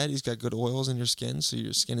good head. He's got good oils in your skin, so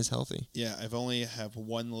your skin is healthy. Yeah, I've only have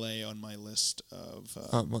one lay on my list of...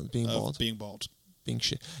 being bald. Being bald. Being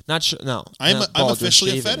shit. No. I'm not bald, you're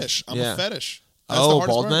officially a shaving. fetish. I'm a fetish. That's Oh, the hardest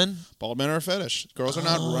bald part. men? Bald men are a fetish. Girls are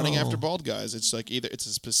not running after bald guys. It's like either it's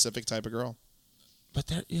a specific type of girl. But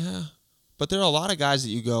there are a lot of guys that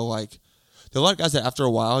you go like. There are a lot of guys that after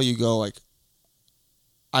a while you go like.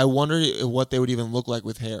 I wonder what they would even look like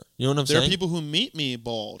with hair. You know what I'm saying? There are people who meet me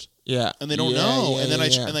bald. Yeah, and they don't know. Yeah, and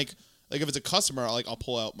then yeah. and like if it's a customer, I'll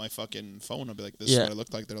pull out my fucking phone. I'll be like, "This is what I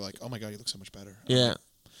look like." They're like, "Oh my god, you look so much better." Yeah.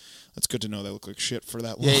 That's good to know they look like shit for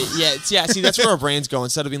that long. Yeah. See, that's where our brains go.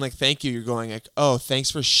 Instead of being like, "Thank you," you're going like, "Oh, thanks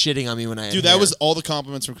for shitting on me when I." Dude, that was all the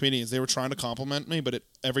compliments from comedians. They were trying to compliment me, but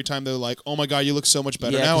every time they're like, "Oh my god, you look so much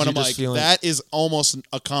better now," and I'm like, "That is almost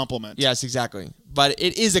a compliment." Yes, exactly. But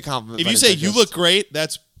it is a compliment. If you say you look great,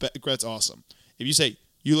 that's awesome. if you say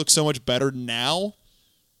you look so much better now,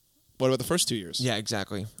 what about the first 2 years? Yeah,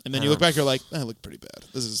 exactly. And then you look back, you're like, I look pretty bad.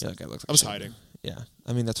 This is. Yeah, like I was hiding. Yeah,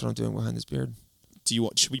 I mean that's what I'm doing behind this beard.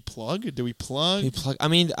 Should we plug? Do we plug? I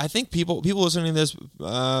mean, I think people listening to this,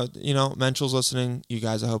 Menschel's listening. You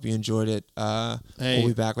guys, I hope you enjoyed it. Hey, we'll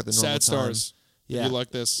be back with the normal Sad Stars. Yeah, you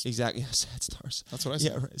like this? Exactly. Sad stars. That's what I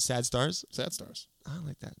said. Yeah, right. Sad stars. Sad Stars. I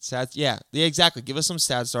like that. Sad. Yeah, exactly. Give us some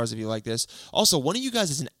sad stars if you like this. Also, one of you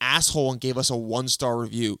guys is an asshole and gave us a 1-star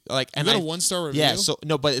review. Like, You got a 1-star review? Yeah. So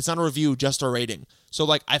no, but it's not a review, just a rating. So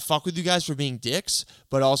like, I fuck with you guys for being dicks,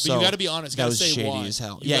 but also But you got to be honest. You that got to was say shady why. as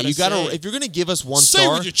hell. You You gotta. say If you're gonna give us 1 Say it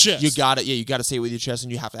star, with your chest. you got to. Yeah, you got to say it with your chest,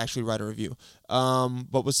 and you have to actually write a review.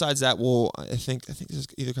 But besides that, I think this is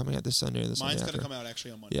either coming out this Sunday or this Sunday Mine's after. going to come out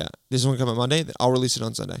actually on Monday. Yeah, this one come out Monday. I'll release it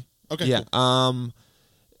on Sunday. Okay. Yeah. Cool.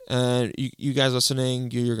 And you guys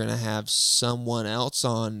listening, you're gonna have someone else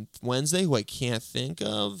on Wednesday who I can't think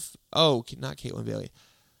of. Oh, not Caitlin Bailey.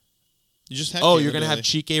 You just had. Oh, Caitlin you're gonna Bailey. have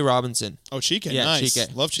Chike Robinson. Oh, Chike. Yeah, Nice.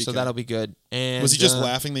 Chike. Love Chike. So that'll be good. And Was he just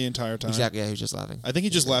laughing the entire time? Exactly. Yeah, he was just laughing. I think he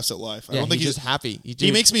just laughs at life. I Yeah, don't think he's just happy.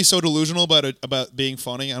 He makes me so delusional about being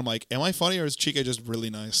funny. I'm like, am I funny or is Chike just really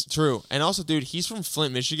nice? True. And also, dude, he's from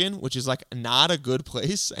Flint, Michigan, which is like not a good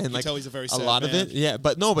place, and You like tell he's a very a sad lot of man. it. Yeah,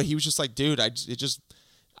 but he was just like, dude, I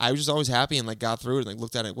was just always happy and like got through it and like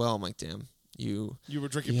looked at it well. I'm like, damn, you were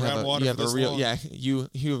drinking have brown water you for have this a real long.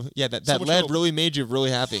 that much lead hope. really made you really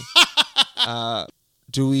happy.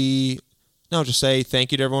 Do we? No, just say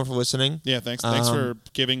thank you to everyone for listening. Yeah, thanks for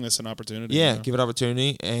giving this an opportunity. Yeah, you know? give it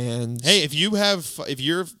opportunity. And Hey, if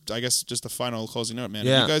you're, I guess just a final closing note, man.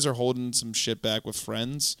 Yeah. If you guys are holding some shit back with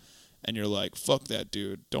friends, and you're like, fuck that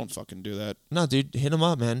dude, don't fucking do that. no, dude, hit him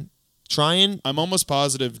up, man. Try and I'm almost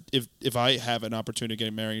positive if I have an opportunity to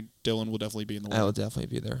get married, Dylan will definitely be in the I will wedding. definite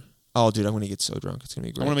be there. Oh, dude, I'm gonna get so drunk. It's gonna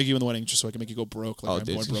be I great. want to make you in the wedding just so I can make you go broke. Like Oh, I'm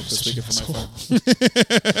dude, going broke this such weekend an for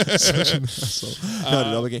my phone. Such an asshole. No,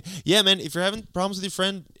 dude, I'll be game. Yeah, man. If you're having problems with your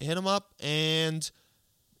friend, hit him up and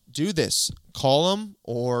do this. Call them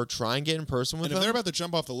or try and get in person with And if them. they're about to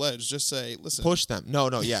jump off the ledge, just say, listen. Push them. No,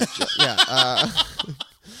 yeah, yeah.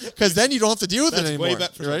 Because then you don't have to deal with That's it anymore.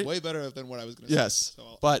 Right? way better than what I was going to Yes. say.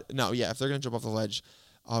 So But no, yeah. If they're gonna jump off the ledge,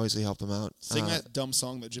 obviously help them out. sing that dumb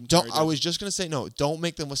song that Jim Carrey Don't. did. I was just gonna say no. Don't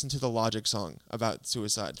make them listen to the Logic song about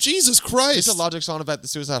suicide. Jesus Christ. It's a Logic song about the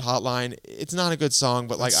suicide hotline. It's not a good song,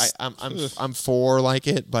 but like That's- I'm for like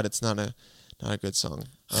it, but it's not a good song.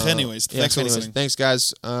 Anyways, thanks for listening. Thanks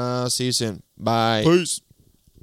guys. See you soon. Bye. Peace.